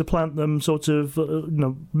inclined to plant them sort of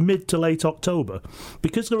mid to late October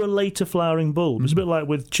because they're a later flowering bulb. It's a bit like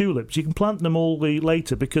with tulips. You can plant them all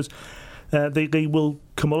later because they will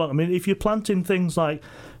come along. I mean, if you're planting things like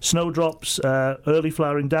snowdrops, early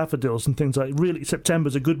flowering daffodils and things like really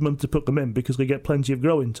September's a good month to put them in because they get plenty of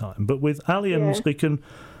growing time. But with alliums,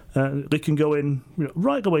 they can go in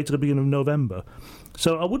right away to the beginning of November.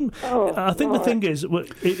 So I wouldn't. I think the thing is,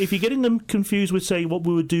 if you're getting them confused with, say, what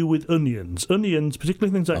we would do with onions,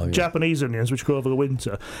 particularly things like Japanese onions, which grow over the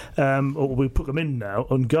winter, or we put them in now,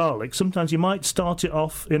 and garlic, sometimes you might start it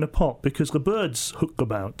off in a pot because the birds hook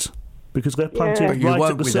them out. Because they're planted right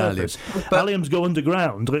at the surface. Alliums go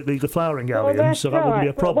underground, the flowering alliums, so that wouldn't be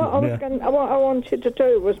a problem. What I wanted to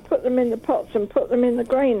do was put them in the pots and put them in the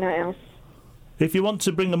greenhouse. If you want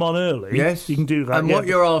to bring them on early, yes, you can do that. And what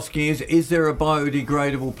you're asking is there a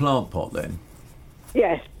biodegradable plant pot then?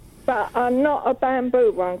 Yes, but not a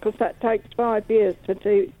bamboo one because that takes 5 years to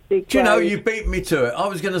degrade. Do you know, you beat me to it. I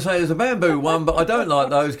was going to say there's a bamboo one, but I don't like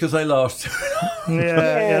those because they last.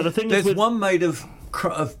 The thing there's one made of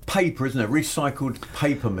of paper, isn't it? Recycled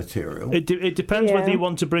paper material. It depends whether you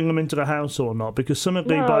want to bring them into the house or not, because some of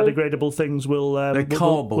the biodegradable things will... they're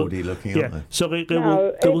cardboardy looking, aren't they? So they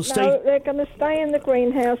will stay... No, they're going to stay in the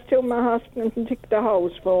greenhouse till my husband can dig the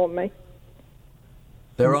holes for me.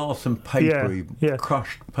 There are some papery,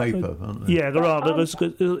 crushed paper, aren't there? Yeah, there are.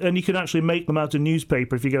 And you can actually make them out of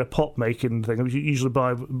newspaper if you get a pot making thing, which you usually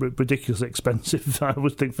buy ridiculously expensive, I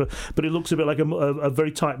would think. But it looks a bit like a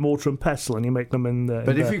very tight mortar and pestle, and you make them in...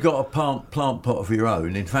 But if you've got a plant pot of your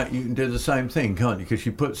own, in fact, you can do the same thing, can't you? Because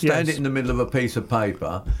you stand it in the middle of a piece of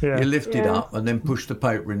paper, you lift it up, and then push the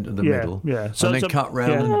paper into the middle, and then cut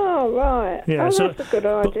round. Oh, right. Yeah, that's a good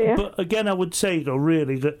idea. But again, I would say, though,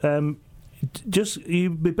 really, that...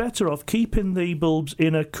 you'd be better off keeping the bulbs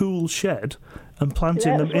in a cool shed and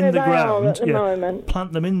planting them in the ground.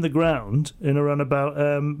 Plant them in the ground in around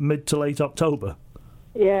about mid to late October.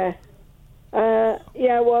 Yeah.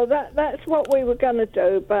 Well, that's what we were going to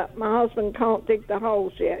do, but my husband can't dig the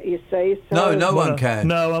holes yet, you see. So no one can.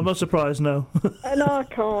 No, I'm not surprised, no. And I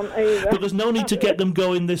can't either. But there's no need to get them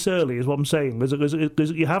going this early, is what I'm saying.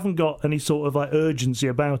 Because you haven't got any sort of urgency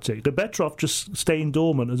about it. They're better off just staying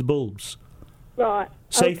dormant as bulbs. Right.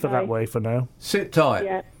 Safer that way for now. Sit tight.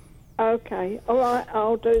 Yeah. Okay. All right,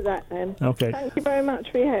 I'll do that then. Okay. Thank you very much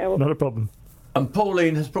for your help. Not a problem. And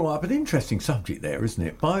Pauline has brought up an interesting subject there, isn't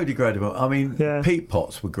it? Biodegradable. I mean, peat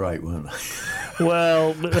pots were great, weren't they?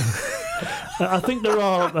 Well, I think there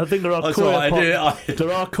are coir pots.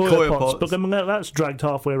 There are coir pots, but I mean, that's dragged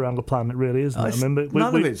halfway around the planet, really, isn't it? I mean,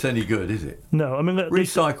 none of it's any good, is it? No, I mean,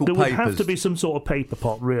 recycled there papers. would have to be some sort of paper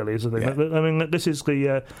pot, really, isn't it? Yeah. I mean, this is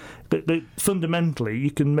the fundamentally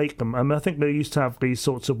you can make them. I mean, I think they used to have these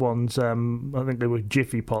sorts of ones. I think they were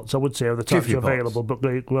Jiffy pots. I would say the types are available, but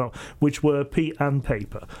which were peat and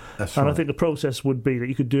paper. That's and right. I think the process would be that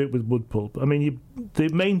you could do it with wood pulp. I mean, the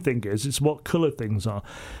main thing is it's what colour things are.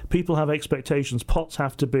 People have expectations. Pots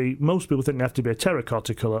have to be. Most people think they have to be a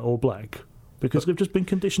terracotta colour or black. Because they've just been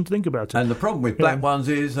conditioned to think about it. And the problem with black ones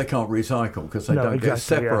is they can't recycle because they don't get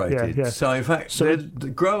separated. Yeah. So, in fact,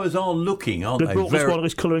 the growers are looking, aren't they? They've brought this one of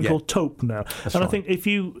this colouring called taupe now. That's and right. I think if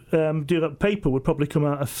you do that, paper would probably come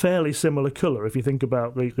out a fairly similar colour if you think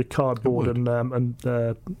about the cardboard and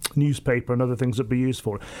newspaper and other things that would be used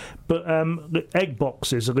for it. But the egg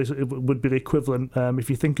boxes would be the equivalent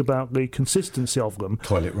if you think about the consistency of them.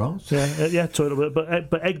 Toilet rolls. Toilet rolls.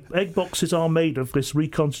 But egg boxes are made of this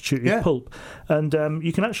reconstituted pulp. And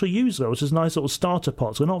you can actually use those as nice little starter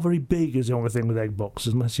pots. They're not very big, is the only thing with egg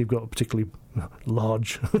boxes, unless you've got a particularly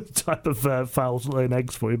large type of fowls laying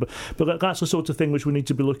eggs for you. But that's the sort of thing which we need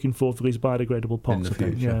to be looking for these biodegradable pots. In the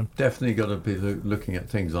future. Definitely got to be looking at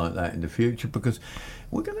things like that in the future because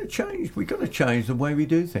we're going to change. We've got to change the way we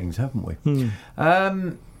do things, haven't we?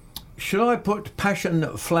 Should I put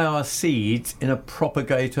passion flower seeds in a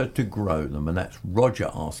propagator to grow them? And that's Roger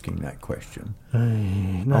asking that question.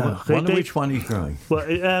 No. I wonder which one he's growing. Well,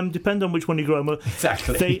 it depends on which one you grow.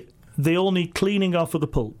 Exactly. They all need cleaning off of the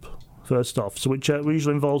pulp, first off, so which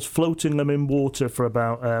usually involves floating them in water for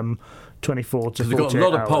about 24 to 48 hours. They've got a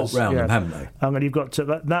lot of pulp around them, haven't they? And then you've got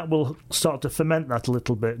to... That will start to ferment that a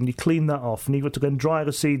little bit, and you clean that off, and you've got to then dry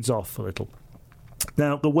the seeds off a little.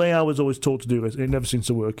 Now, the way I was always taught to do it never seems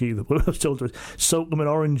to work either, but I was told to soak them in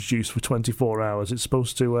orange juice for 24 hours. It's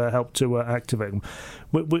supposed to help to activate them.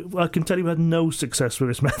 I can tell you we had no success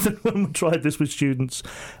with this method when we tried this with students.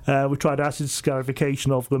 We tried acid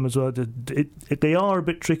scarification of them as well. They are a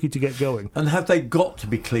bit tricky to get going. And have they got to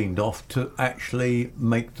be cleaned off to actually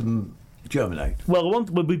make them germinate? Well,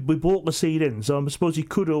 we brought the seed in, so I suppose you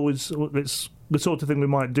could always... It's the sort of thing we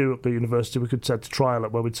might do at the university. We could set a trial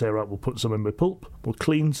at where we'd say, right, we'll put some in with pulp, we'll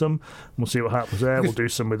clean some, we'll see what happens there, we'll do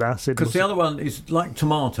some with acid. Because the other one is like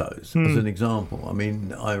tomatoes, as an example. I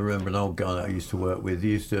mean, I remember an old guy that I used to work with,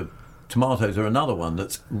 tomatoes are another one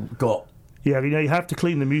that's got... Yeah, you have to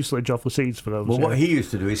clean the mucilage off the seeds for those. Well, what he used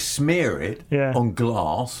to do is smear it on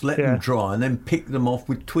glass, let them dry, and then pick them off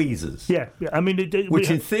with tweezers. Yeah. I mean, which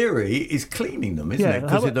in theory is cleaning them, isn't it?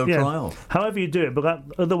 Because they don't dry off. However you do it, but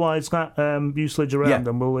otherwise that mucilage around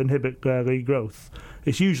them will inhibit regrowth.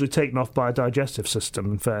 It's usually taken off by a digestive system,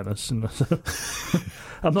 in fairness.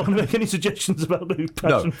 I'm not going to make any suggestions about the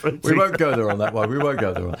passion fruit. We won't go there on that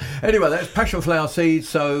one. Anyway, that's passion flower seeds,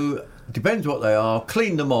 so... Depends what they are.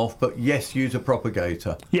 Clean them off, but yes, use a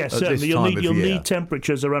propagator. Yes, certainly. You'll need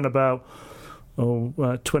temperatures around about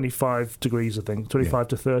 25 degrees, I think, 25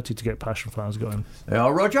 to 30 to get passion flowers going. They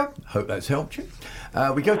are, Roger. Hope that's helped you.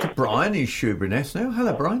 We go to Brian in Shoeburyness now.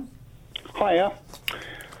 Hello, Brian. Hiya.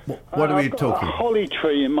 What are we I've got talking? A holly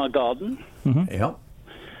tree in my garden. Mm-hmm.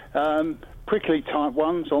 Yeah. Prickly type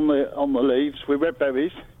ones on the leaves with red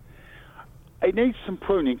berries. it needs some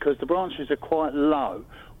pruning because the branches are quite low.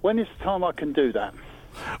 When is the time I can do that?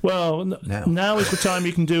 Well, now is the time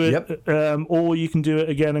you can do it, or you can do it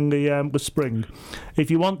again in the spring.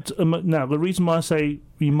 If you want, now the reason why I say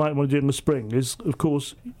you might want to do it in the spring is, of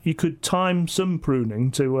course, you could time some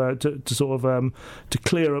pruning to sort of to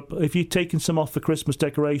clear up. If you're taking some off for Christmas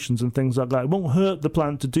decorations and things like that, it won't hurt the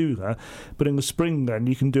plant to do that. But in the spring, then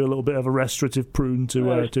you can do a little bit of a restorative prune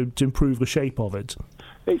to improve the shape of it.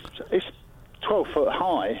 It's 12 foot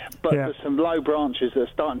high, but there's some low branches that are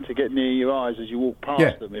starting to get near your eyes as you walk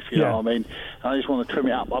past them, if you know what I mean. I just want to trim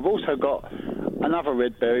it up. I've also got another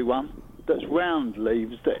red berry one that's round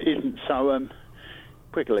leaves that isn't so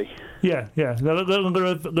prickly. Yeah.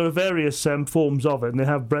 There are various forms of it, and they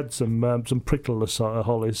have bred some prickleless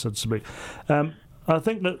hollies, so to speak. I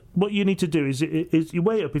think that what you need to do is you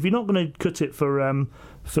weigh up. If you're not going to cut it for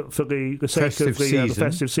the sake of the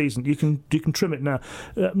festive season, you can trim it now.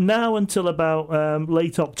 Now until about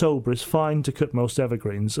late October is fine to cut most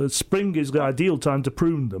evergreens. Spring is the ideal time to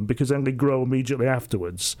prune them because then they grow immediately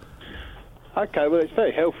afterwards. Okay, well, it's a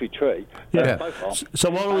very healthy tree.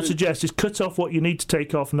 So what I would suggest is cut off what you need to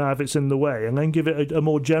take off now if it's in the way, and then give it a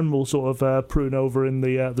more general sort of prune over in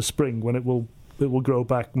the spring when it will grow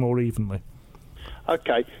back more evenly.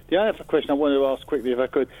 Okay, the other question I wanted to ask quickly, if I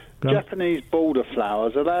could, Japanese border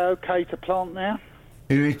flowers, are they okay to plant now?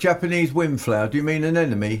 Japanese windflower, do you mean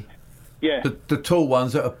anemone? Yeah. The tall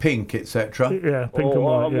ones that are pink, etc.? Yeah, pink and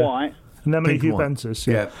white. White. Anemone cubensis,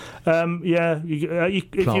 You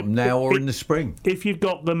plant them now or in the spring. If you've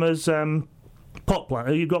got them as pot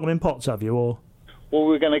plant, you've got them in pots, have you, or...? Well,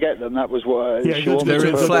 we're going to get them. That was what. They're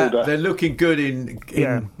in flower. They're looking good in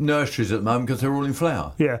nurseries at the moment because they're all in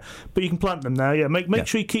flower. Yeah, but you can plant them now. Yeah, make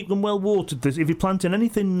sure you keep them well watered. If you're planting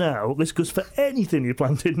anything now, this goes for anything you're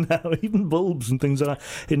planting now, even bulbs and things like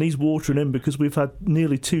that. It needs watering in because we've had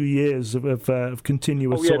nearly 2 years of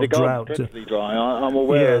continuous sort of drought. The garden's dry. I'm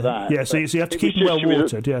aware of that. Yeah, so you have to keep them well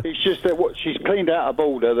watered. Yeah, it's just that she's cleaned out a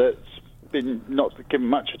border that's been not given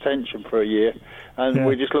much attention for a year, and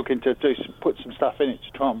we're just looking to put some stuff in it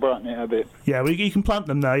to try and brighten it a bit. Yeah, well, you can plant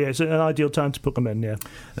them now. Yeah, it's an ideal time to put them in. Yeah,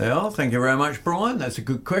 they are. Thank you very much, Brian. That's a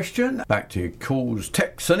good question. Back to your calls,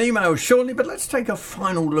 texts, and emails shortly, but let's take a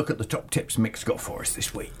final look at the top tips Mick's got for us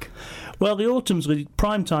this week. Well, the autumn's the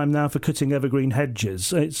prime time now for cutting evergreen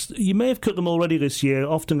hedges. You may have cut them already this year.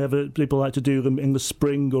 Often people like to do them in the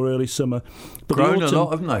spring or early summer. But grown the autumn, a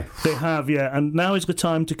lot, haven't they? They have, yeah. And now is the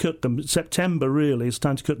time to cut them. September, really, is the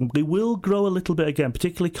time to cut them. They will grow a little bit again,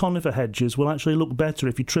 particularly conifer hedges will actually look better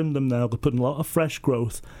if you trim them now. They'll put in a lot of fresh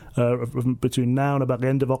growth between now and about the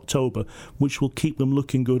end of October, which will keep them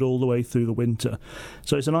looking good all the way through the winter.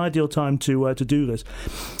 So it's an ideal time to do this.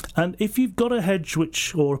 And if you've got a hedge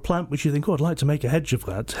or a plant which you think, I'd like to make a hedge of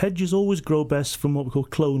that, hedges always grow best from what we call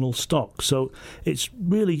clonal stock. So it's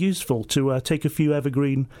really useful to take a few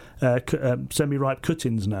evergreen semi-ripe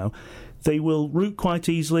cuttings now. They will root quite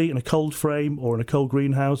easily in a cold frame or in a cold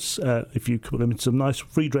greenhouse if you put them in some nice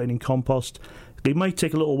free-draining compost. They may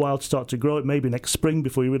take a little while to start to grow. It may be next spring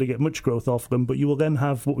before you really get much growth off them, but you will then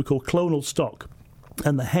have what we call clonal stock.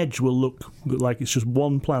 And the hedge will look like it's just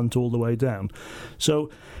one plant all the way down. So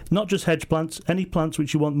not just hedge plants, any plants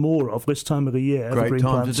which you want more of this time of the year. Great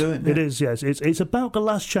time to do it. It is, yes. It's about the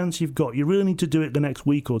last chance you've got. You really need to do it the next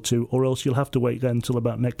week or two, or else you'll have to wait then until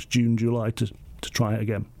about next June, July to try it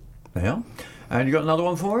again. Yeah. And you got another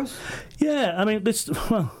one for us? Yeah, I mean,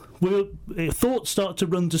 thoughts start to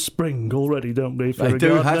run to spring already, don't they? They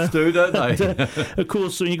do have to, don't they? Of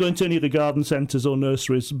course, when you go into any of the garden centres or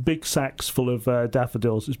nurseries, big sacks full of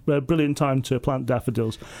daffodils. It's a brilliant time to plant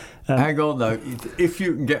daffodils. Hang on, though. If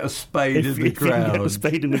you can get a spade in the ground. If you can get a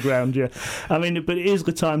spade in the ground, yeah. I mean, but it is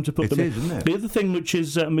the time to put them in. It is, isn't it? The other thing which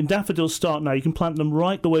is, daffodils start now. You can plant them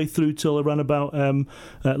right the way through till around about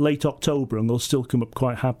late October, and they'll still come up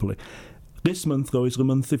quite happily. This month, though, is the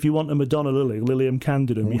month, if you want a Madonna lily, Lilium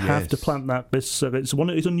candidum, you have to plant that. It's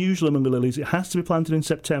unusual among the lilies. It has to be planted in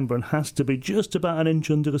September and has to be just about an inch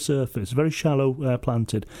under the surface. Very shallow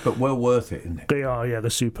planted. But well worth it, isn't it? They are, yeah. They're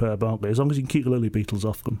superb, aren't they? As long as you can keep the lily beetles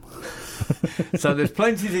off them. So there's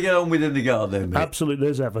plenty to get on with in the garden, mate. Absolutely,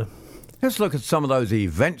 as ever. Let's look at some of those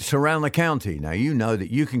events around the county. Now, you know that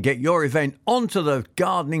you can get your event onto the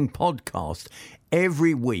Gardening Podcast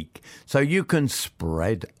every week, so you can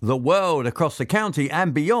spread the word across the county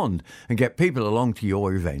and beyond and get people along to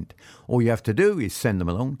your event. All you have to do is send them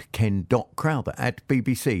along to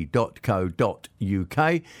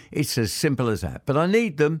ken.crowther@bbc.co.uk. It's as simple as that. But I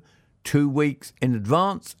need them 2 weeks in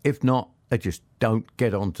advance. If not, they just don't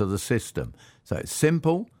get onto the system. So it's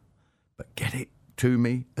simple, but get it to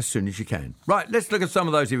me as soon as you can. Right, let's look at some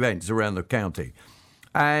of those events around the county.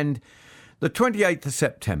 And The 28th of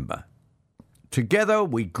September. Together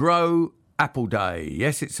we grow Apple Day.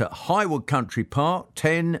 Yes, it's at Highwood Country Park,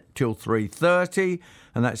 10 till 3:30,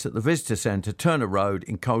 and that's at the Visitor Centre, Turner Road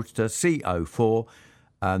in Colchester, CO4,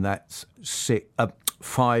 and that's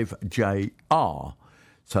 5JR.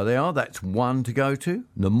 So they are. That's one to go to.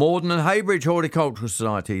 The Morden and Haybridge Horticultural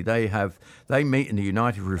Society, they meet in the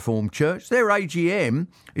United Reformed Church. Their AGM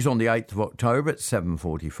is on the 8th of October at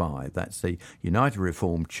 7:45. That's the United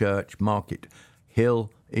Reformed Church, Market Hill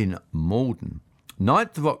in Morden.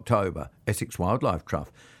 9th of October, Essex Wildlife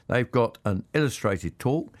Trust. They've got an illustrated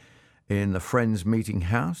talk in the Friends Meeting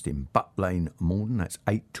House in Butt Lane, Morden. That's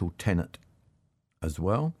 8 till 10 as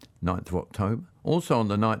well, 9th of October. Also on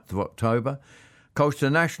the 9th of October, Colchester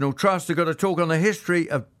National Trust have got a talk on the history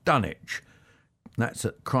of Dunwich. That's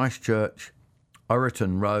at Christchurch,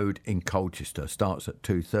 Oroton Road in Colchester. Starts at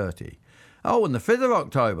 2:30. Oh, and the 5th of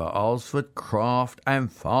October, Alresford Craft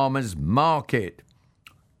and Farmers Market.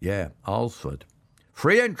 Yeah, Alresford.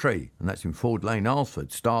 Free entry, and that's in Ford Lane,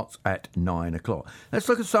 Alresford. Starts at 9 o'clock. Let's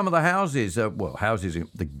look at some of the houses,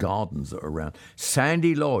 the gardens that are around.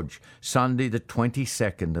 Sandy Lodge, Sunday the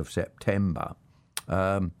 22nd of September.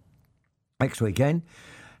 Next weekend,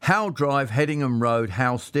 Howell Drive, Headingham Road,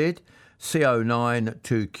 Halstead, CO9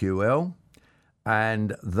 2QL,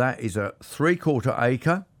 and that is a 3/4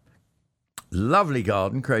 acre, lovely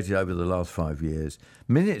garden created over the last 5 years.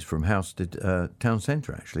 Minutes from Halstead town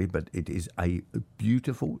centre, actually, but it is a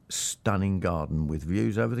beautiful, stunning garden with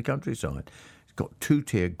views over the countryside. It's got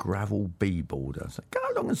 2-tier gravel bee border. So go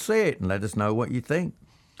along and see it and let us know what you think.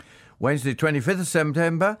 Wednesday, 25th of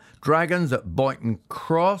September, Dragons at Boyton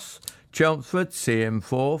Cross, Chelmsford,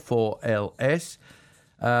 CM4 4LS.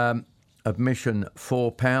 Admission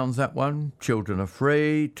 £4, that one. Children are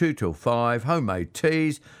free, 2 till 5. Homemade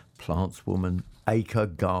teas. Plantswoman Acre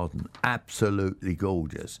Garden. Absolutely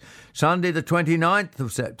gorgeous. Sunday the 29th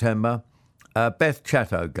of September, Beth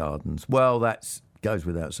Chatto Gardens. Well, that goes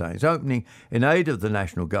without saying. It's opening in aid of the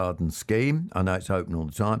National Garden Scheme. I know it's open all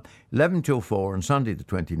the time. 11 till 4 on Sunday the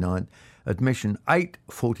 29th. Admission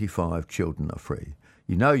 £8.45. Children are free.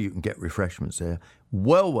 You know you can get refreshments there.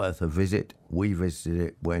 Well worth a visit. We visited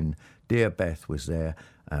it when dear Beth was there.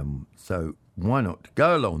 So why not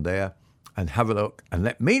go along there and have a look and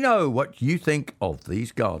let me know what you think of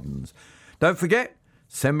these gardens. Don't forget,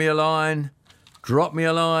 send me a line, drop me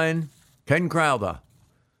a line. Ken Crowther,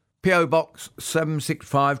 P.O. Box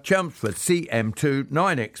 765 Chelmsford, CM2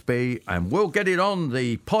 9XB, and we'll get it on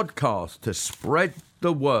the podcast to spread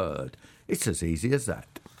the word. It's as easy as that.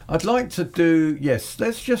 I'd like to do,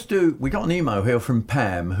 we got an email here from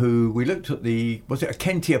Pam, who we looked at was it a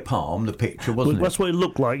Kentia palm, the picture, wasn't it? That's what it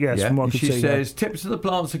looked like, yes. Yeah. From what I could she see, says, tips of the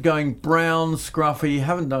plants are going brown, scruffy,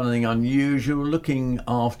 haven't done anything unusual, looking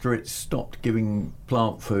after it, stopped giving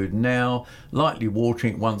plant food now, lightly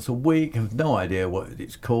watering it once a week, have no idea what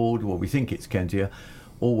it's called, well, we think it's Kentia,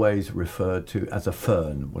 always referred to as a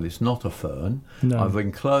fern. Well, it's not a fern. No. I've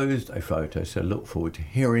enclosed a photo, so look forward to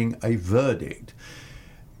hearing a verdict.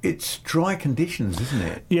 It's dry conditions, isn't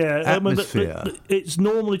it? Yeah, atmosphere. It's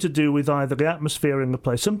normally to do with either the atmosphere in the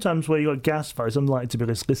place. Sometimes where you've got gas fires, unlikely to be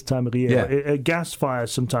this time of the year. Yeah. Gas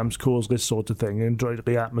fires sometimes cause this sort of thing in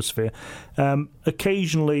the atmosphere.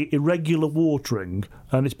 Occasionally irregular watering,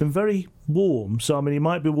 and it's been very warm, so I mean, you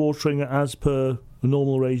might be watering as per the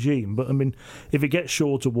normal regime, but I mean, if it gets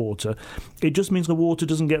short of water, it just means the water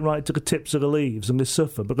doesn't get right to the tips of the leaves and they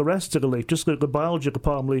suffer. But the rest of the leaf, just the biology of the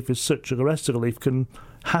palm leaf is such that the rest of the leaf can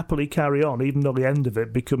happily carry on, even though the end of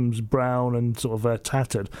it becomes brown and sort of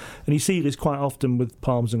tattered. And you see this quite often with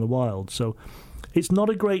palms in the wild, so it's not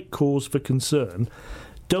a great cause for concern.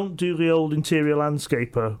 Don't do the old interior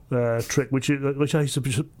landscaper trick, which I used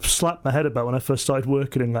to slap my head about when I first started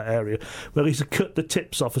working in that area, where I used to cut the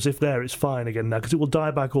tips off as if it's fine again now, because it will die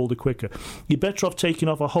back all the quicker. You're better off taking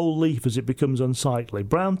off a whole leaf as it becomes unsightly.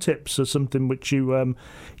 Brown tips are something which you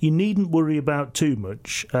needn't worry about too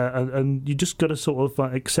much, and you just got to sort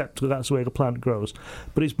of accept that that's the way the plant grows.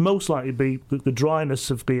 But it's most likely to be the dryness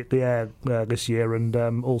of the air this year,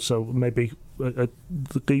 and also maybe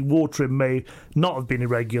the watering may not have been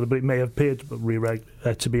irregular, but it may have appeared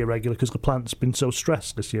to be irregular because the plant's been so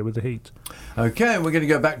stressed this year with the heat. Okay, we're going to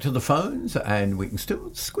go back to the phones, and we can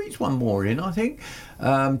still squeeze one more in, I think.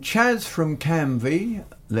 Chaz from Canvey,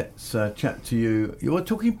 let's chat to you. You're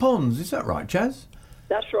talking ponds, is that right, Chaz?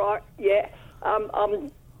 That's right, yeah. I'm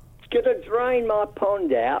going to drain my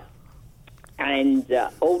pond out, and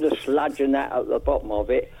all the sludge and that at the bottom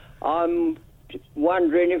of it, I'm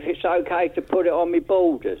wondering if it's okay to put it on my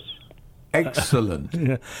borders.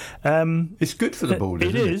 Excellent. It's good for the borders.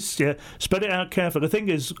 It is, yeah. Spread it out carefully. The thing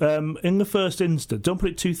is, in the first instance, don't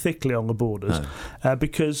put it too thickly on the borders,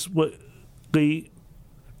 because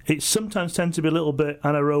it sometimes tends to be a little bit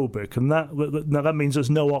anaerobic, and that means there's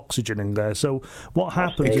no oxygen in there. So what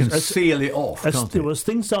happens is... It can seal it off, can't it? As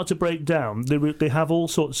things start to break down, they have all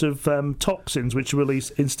sorts of toxins which release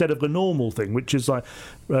instead of the normal thing, which is like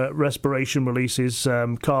respiration releases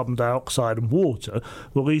carbon dioxide and water.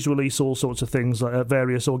 Well, these release all sorts of things like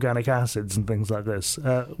various organic acids and things like this,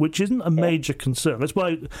 which isn't a major concern. That's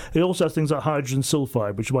why it also has things like hydrogen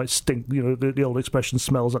sulfide, which might stink. You know, the old expression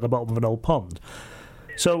smells like the bottom of an old pond.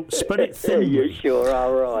 So spread it thinly. You sure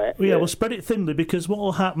are right. Yeah, well, spread it thinly, because what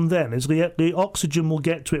will happen then is the oxygen will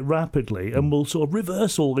get to it rapidly and will sort of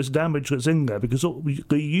reverse all this damage that's in there, because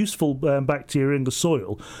the useful bacteria in the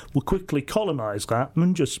soil will quickly colonise that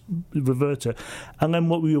and just revert it. And then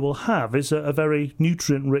what we will have is a very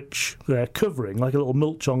nutrient-rich covering, like a little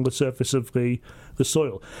mulch on the surface of the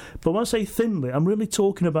soil. But when I say thinly, I'm really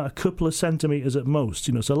talking about a couple of centimetres at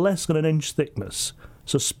most, so less than an inch thickness.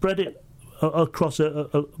 So spread it across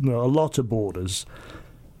a lot of borders.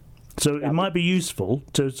 So it might be useful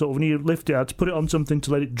to sort of, when you lift it out, to put it on something to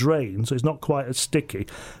let it drain, so it's not quite as sticky. It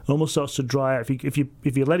almost starts to dry out. If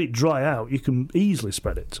you let it dry out, you can easily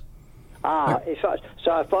spread it. It's like,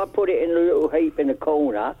 so if I put it in a little heap in a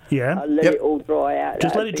corner, and let it all dry out.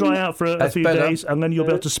 Just let it dry out for a few days, and then you'll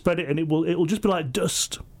be able to spread it, and it will just be like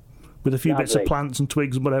dust, with a few bits of plants and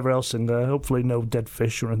twigs and whatever else in there. Hopefully no dead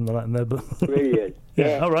fish or anything like that in there. But brilliant.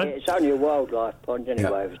 All right. It's only a wildlife pond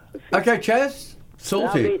anyway. Yeah. OK, Chaz.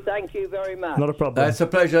 Sorted. Lovely, thank you very much. Not a problem. It's a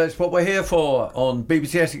pleasure. It's what we're here for on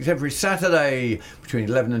BBC Essex every Saturday between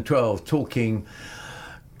 11 and 12, talking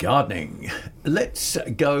gardening. Let's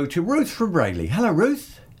go to Ruth from Rayleigh. Hello,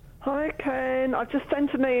 Ruth. Hi, Ken. I've just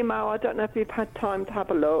sent an email. I don't know if you've had time to have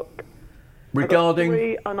a look. Regarding? I've got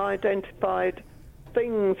 3 unidentified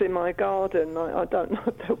things in my garden. I don't know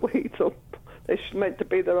if they're weeds or they're meant to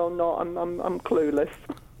be there or not. I'm clueless.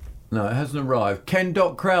 No, it hasn't arrived.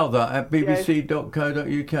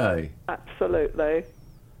 ken.crowther@bbc.co.uk. Absolutely.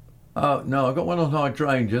 Oh, no, I've got one on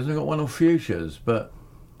hydrangeas, I've got one on fuchsias, but...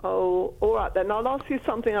 Oh, all right then. I'll ask you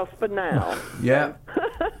something else for now. Yeah.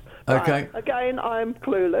 Okay. Right. Again, I'm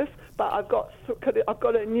clueless, but I've got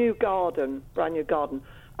a new garden, brand new garden,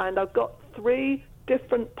 and I've got 3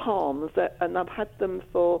 different palms, and I've had them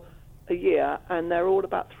for a year, and they're all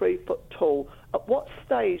about 3 foot tall. At what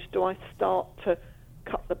stage do I start to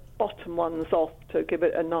cut the bottom ones off to give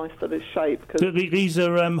it a nice sort of shape? These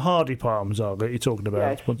are hardy palms, are they, you're talking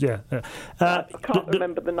about? Yes. Yeah. I can't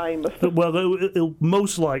remember the name of them. Well, it'll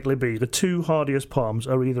most likely be the 2 hardiest palms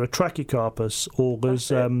are either a Trachycarpus or there's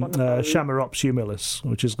Chamaerops humilis,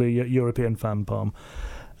 which is the European fan palm.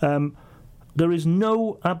 There is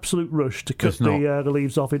no absolute rush to cut the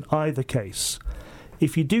leaves off in either case.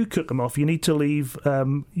 If you do cut them off, you need to leave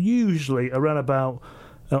usually around about,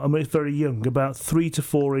 it's very young, about 3 to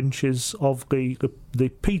 4 inches of the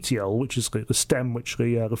petiole, which is the stem which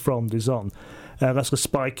the frond is on. That's the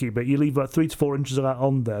spiky bit. You leave about 3 to 4 inches of that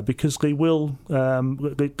on there, because they will.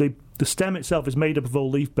 The stem itself is made up of all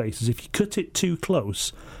leaf bases. If you cut it too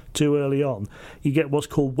close, too early on, you get what's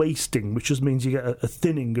called wasting, which just means you get a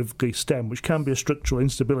thinning of the stem, which can be a structural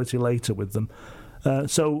instability later with them.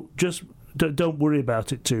 So just don't worry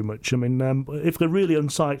about it too much. I mean, if they're really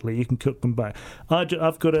unsightly, you can cut them back.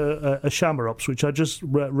 I've got a Chamaerops, which I just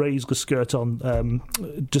raised the skirt on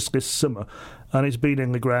just this summer, and it's been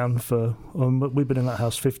in the ground for, we've been in that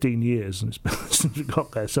house 15 years, and it's been since we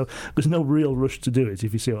got there, so there's no real rush to do it,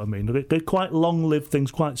 if you see what I mean. They're quite long-lived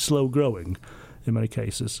things, quite slow-growing in many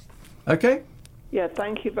cases. OK. Yeah,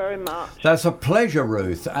 thank you very much. That's a pleasure,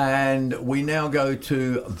 Ruth. And we now go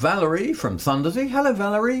to Valerie from Thundersea. Hello,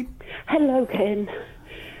 Valerie. Hello, Ken.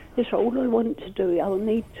 That's all I want to do. I'll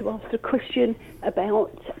need to ask a question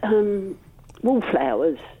about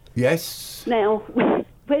wallflowers. Yes. Now,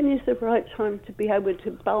 when is the right time to be able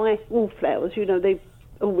to buy wallflowers? They've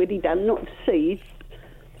already done, not seeds.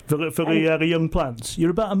 For the young plants,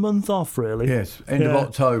 you're about a month off, really. Yes, end of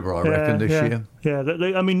October, I reckon, this year. Yeah,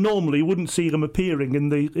 I mean, normally you wouldn't see them appearing in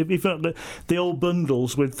the old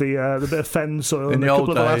bundles with the bit of fen soil and a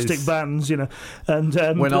couple of elastic bands, And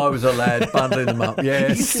when I was a lad, bundling them up,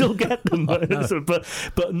 yes. You still get them, but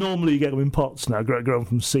normally you get them in pots now, grown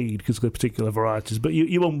from seed, because of the particular varieties. But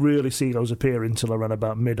you won't really see those appear until around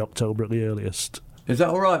about mid-October at the earliest. Is that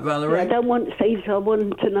all right, Valerie? Yeah, I don't want seeds. I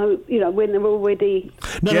want to know, when they're already...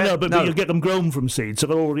 No, but you'll get them grown from seeds, so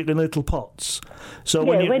they're already in little pots. So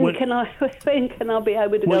when can I be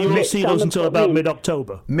able to go? Well, you won't see those until about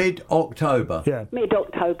mid-October. Mid-October? Yeah.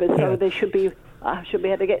 Mid-October, so they should be I should be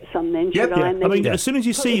able to get some then, Yep. should I? And then As soon as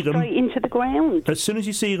you put see it them, straight into the ground. As soon as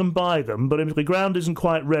you see them, buy them. But if the ground isn't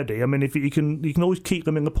quite ready, I mean, if you can always keep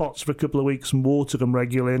them in the pots for a couple of weeks and water them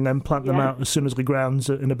regularly, and then plant them out as soon as the ground's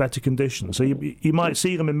in a better condition. So you might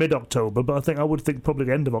see them in mid-October, but I would think probably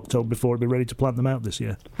the end of October before it'd be ready to plant them out this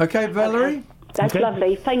year. Okay, Valerie. That's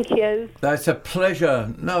lovely. Thank you. That's a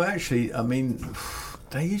pleasure. No, actually, I mean,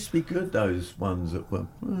 they used to be good, those ones that were...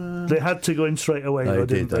 They had to go in straight away, though,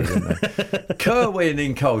 didn't they? Kerwin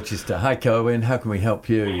in Colchester. Hi, Kerwin. How can we help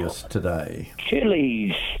you today?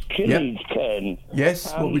 Chilies, Ken.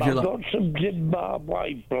 Yes, what would you like? I've got some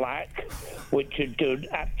Zimbabwe Black, which are doing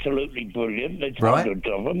absolutely brilliant. There's Right. hundreds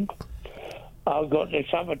of them. I've got this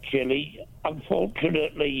other chili.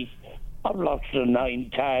 Unfortunately, I've lost the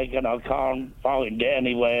name tag and I can't find it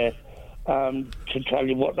anywhere to tell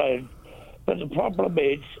you what they... But the problem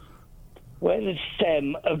is, where the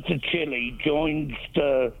stem of the chili joins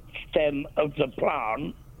the stem of the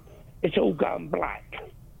plant, it's all gone black.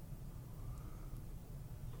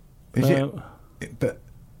 Is it? But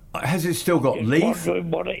has it still got leaf? Wondering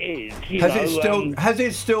what it is. Has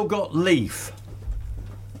it still got leaf?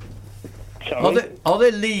 Sorry? Are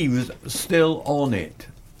there leaves still on it?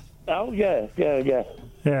 Oh, yeah.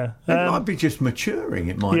 Yeah. It might be just maturing.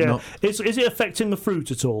 It might not. Is it affecting the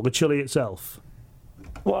fruit at all, the chili itself?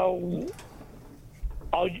 Well,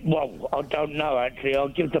 I don't know, actually. I'll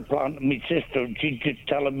give the plant to my sister and she's just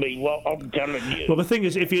telling me what I'm telling you. Well, the thing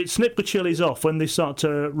is, if you snip the chilies off when they start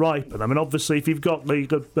to ripen, I mean, obviously, if you've got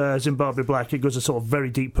the Zimbabwe Black, it goes a sort of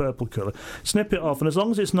very deep purple colour. Snip it off, and as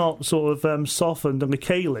long as it's not sort of softened, and the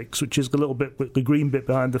calyx, which is the little bit, the green bit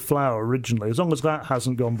behind the flower originally, as long as that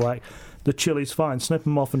hasn't gone black, the chili's fine. Snip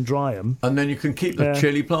them off and dry them. And then you can keep the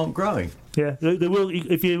chili plant growing. Yeah, they will.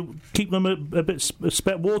 If you keep them a bit,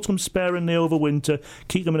 water them sparingly over winter,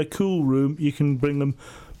 keep them in a cool room, you can bring them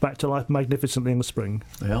back to life magnificently in the spring.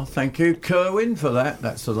 Well, thank you, Kerwin, for that.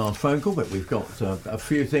 That's the last phone call, but we've got a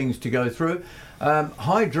few things to go through.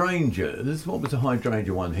 Hydrangeas, what was the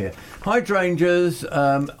hydrangea one here? Hydrangeas,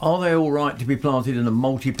 are they all right to be planted in a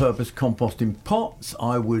multi-purpose composting pots?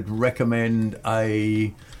 I would recommend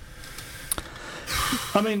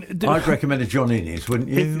I'd recommend a John Innes, wouldn't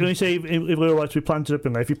you? If we're all right to be planted up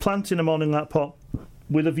in there, if you're planting them on in that pot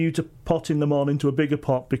with a view to potting them on into a bigger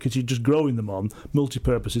pot because you're just growing them on,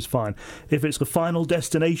 multi-purpose is fine. If it's the final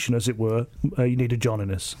destination, as it were, you need a John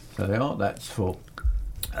Innes. There they are. That's for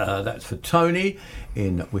Tony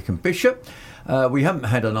in Wickham Bishop. We haven't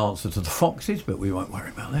had an answer to the foxes, but we won't worry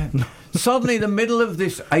about that. Suddenly, the middle of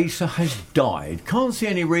this Acer has died. Can't see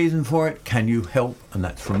any reason for it. Can you help? And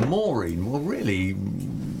that's from Maureen. Well, really,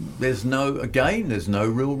 there's no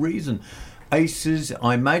real reason. Acers,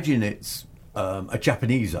 I imagine it's a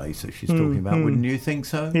Japanese Acer she's talking about. Wouldn't you think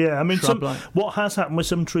so? Yeah, I mean, what has happened with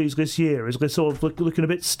some trees this year is they're sort of looking a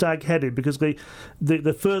bit stag-headed because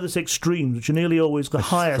the furthest extremes, which are nearly always the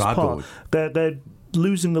highest part, they're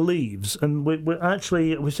losing the leaves, and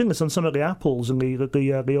we're seeing this on some of the apples in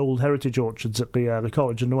the old heritage orchards at the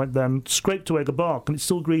college, and they went down, scraped away the bark, and it's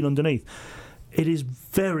still green underneath. It is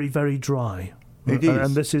very, very dry. It is,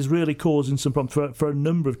 and this is really causing some problems for a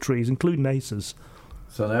number of trees, including acers.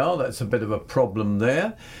 So they are. That's a bit of a problem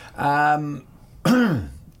there.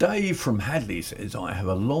 Dave from Hadley says, I have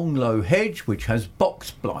a long, low hedge which has box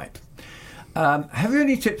blight. Have you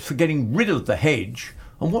any tips for getting rid of the hedge?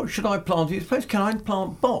 And what should I plant in its place? Can I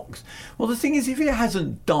plant box? Well, the thing is, if it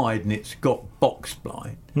hasn't died and it's got box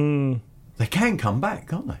blight, they can come back,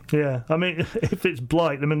 can't they? Yeah, I mean, if it's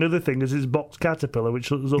blight, I mean, the other thing is box caterpillar,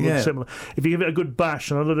 which looks similar. If you give it a good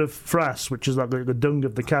bash and a lot of frass, which is like the dung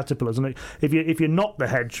of the caterpillars, and if you knock the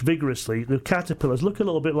hedge vigorously, the caterpillars look a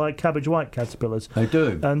little bit like cabbage white caterpillars. They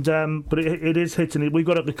do. And but it is hitting it. We've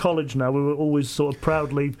got at the college now. We were always sort of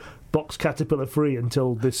proudly box caterpillar free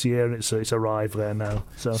until this year, and it's arrived there now.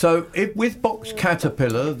 So with box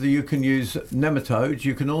caterpillar, you can use nematodes.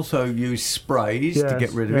 You can also use sprays to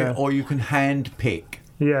get rid of it, or you can hand pick.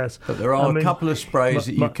 Yes, but there are a couple of sprays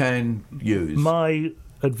that you can use. My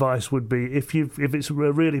advice would be if it's a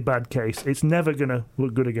really bad case, it's never going to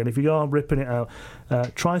look good again. If you are ripping it out,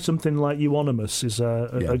 try something like Euonymus. Is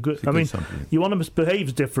a good. I mean, Euonymus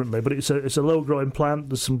behaves differently, but it's a low growing plant.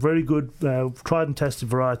 There's some very good tried and tested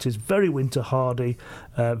varieties. Very winter hardy,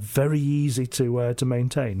 very easy to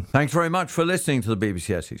maintain. Thanks very much for listening to the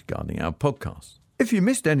BBC Essex Gardening Hour podcast. If you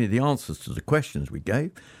missed any of the answers to the questions we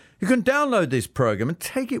gave, you can download this programme and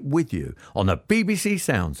take it with you on the BBC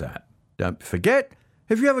Sounds app. Don't forget,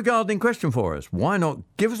 if you have a gardening question for us, why not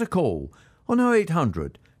give us a call on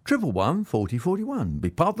 0800 111 4041. Be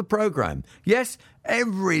part of the programme. Yes,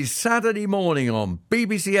 every Saturday morning on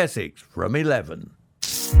BBC Essex from 11.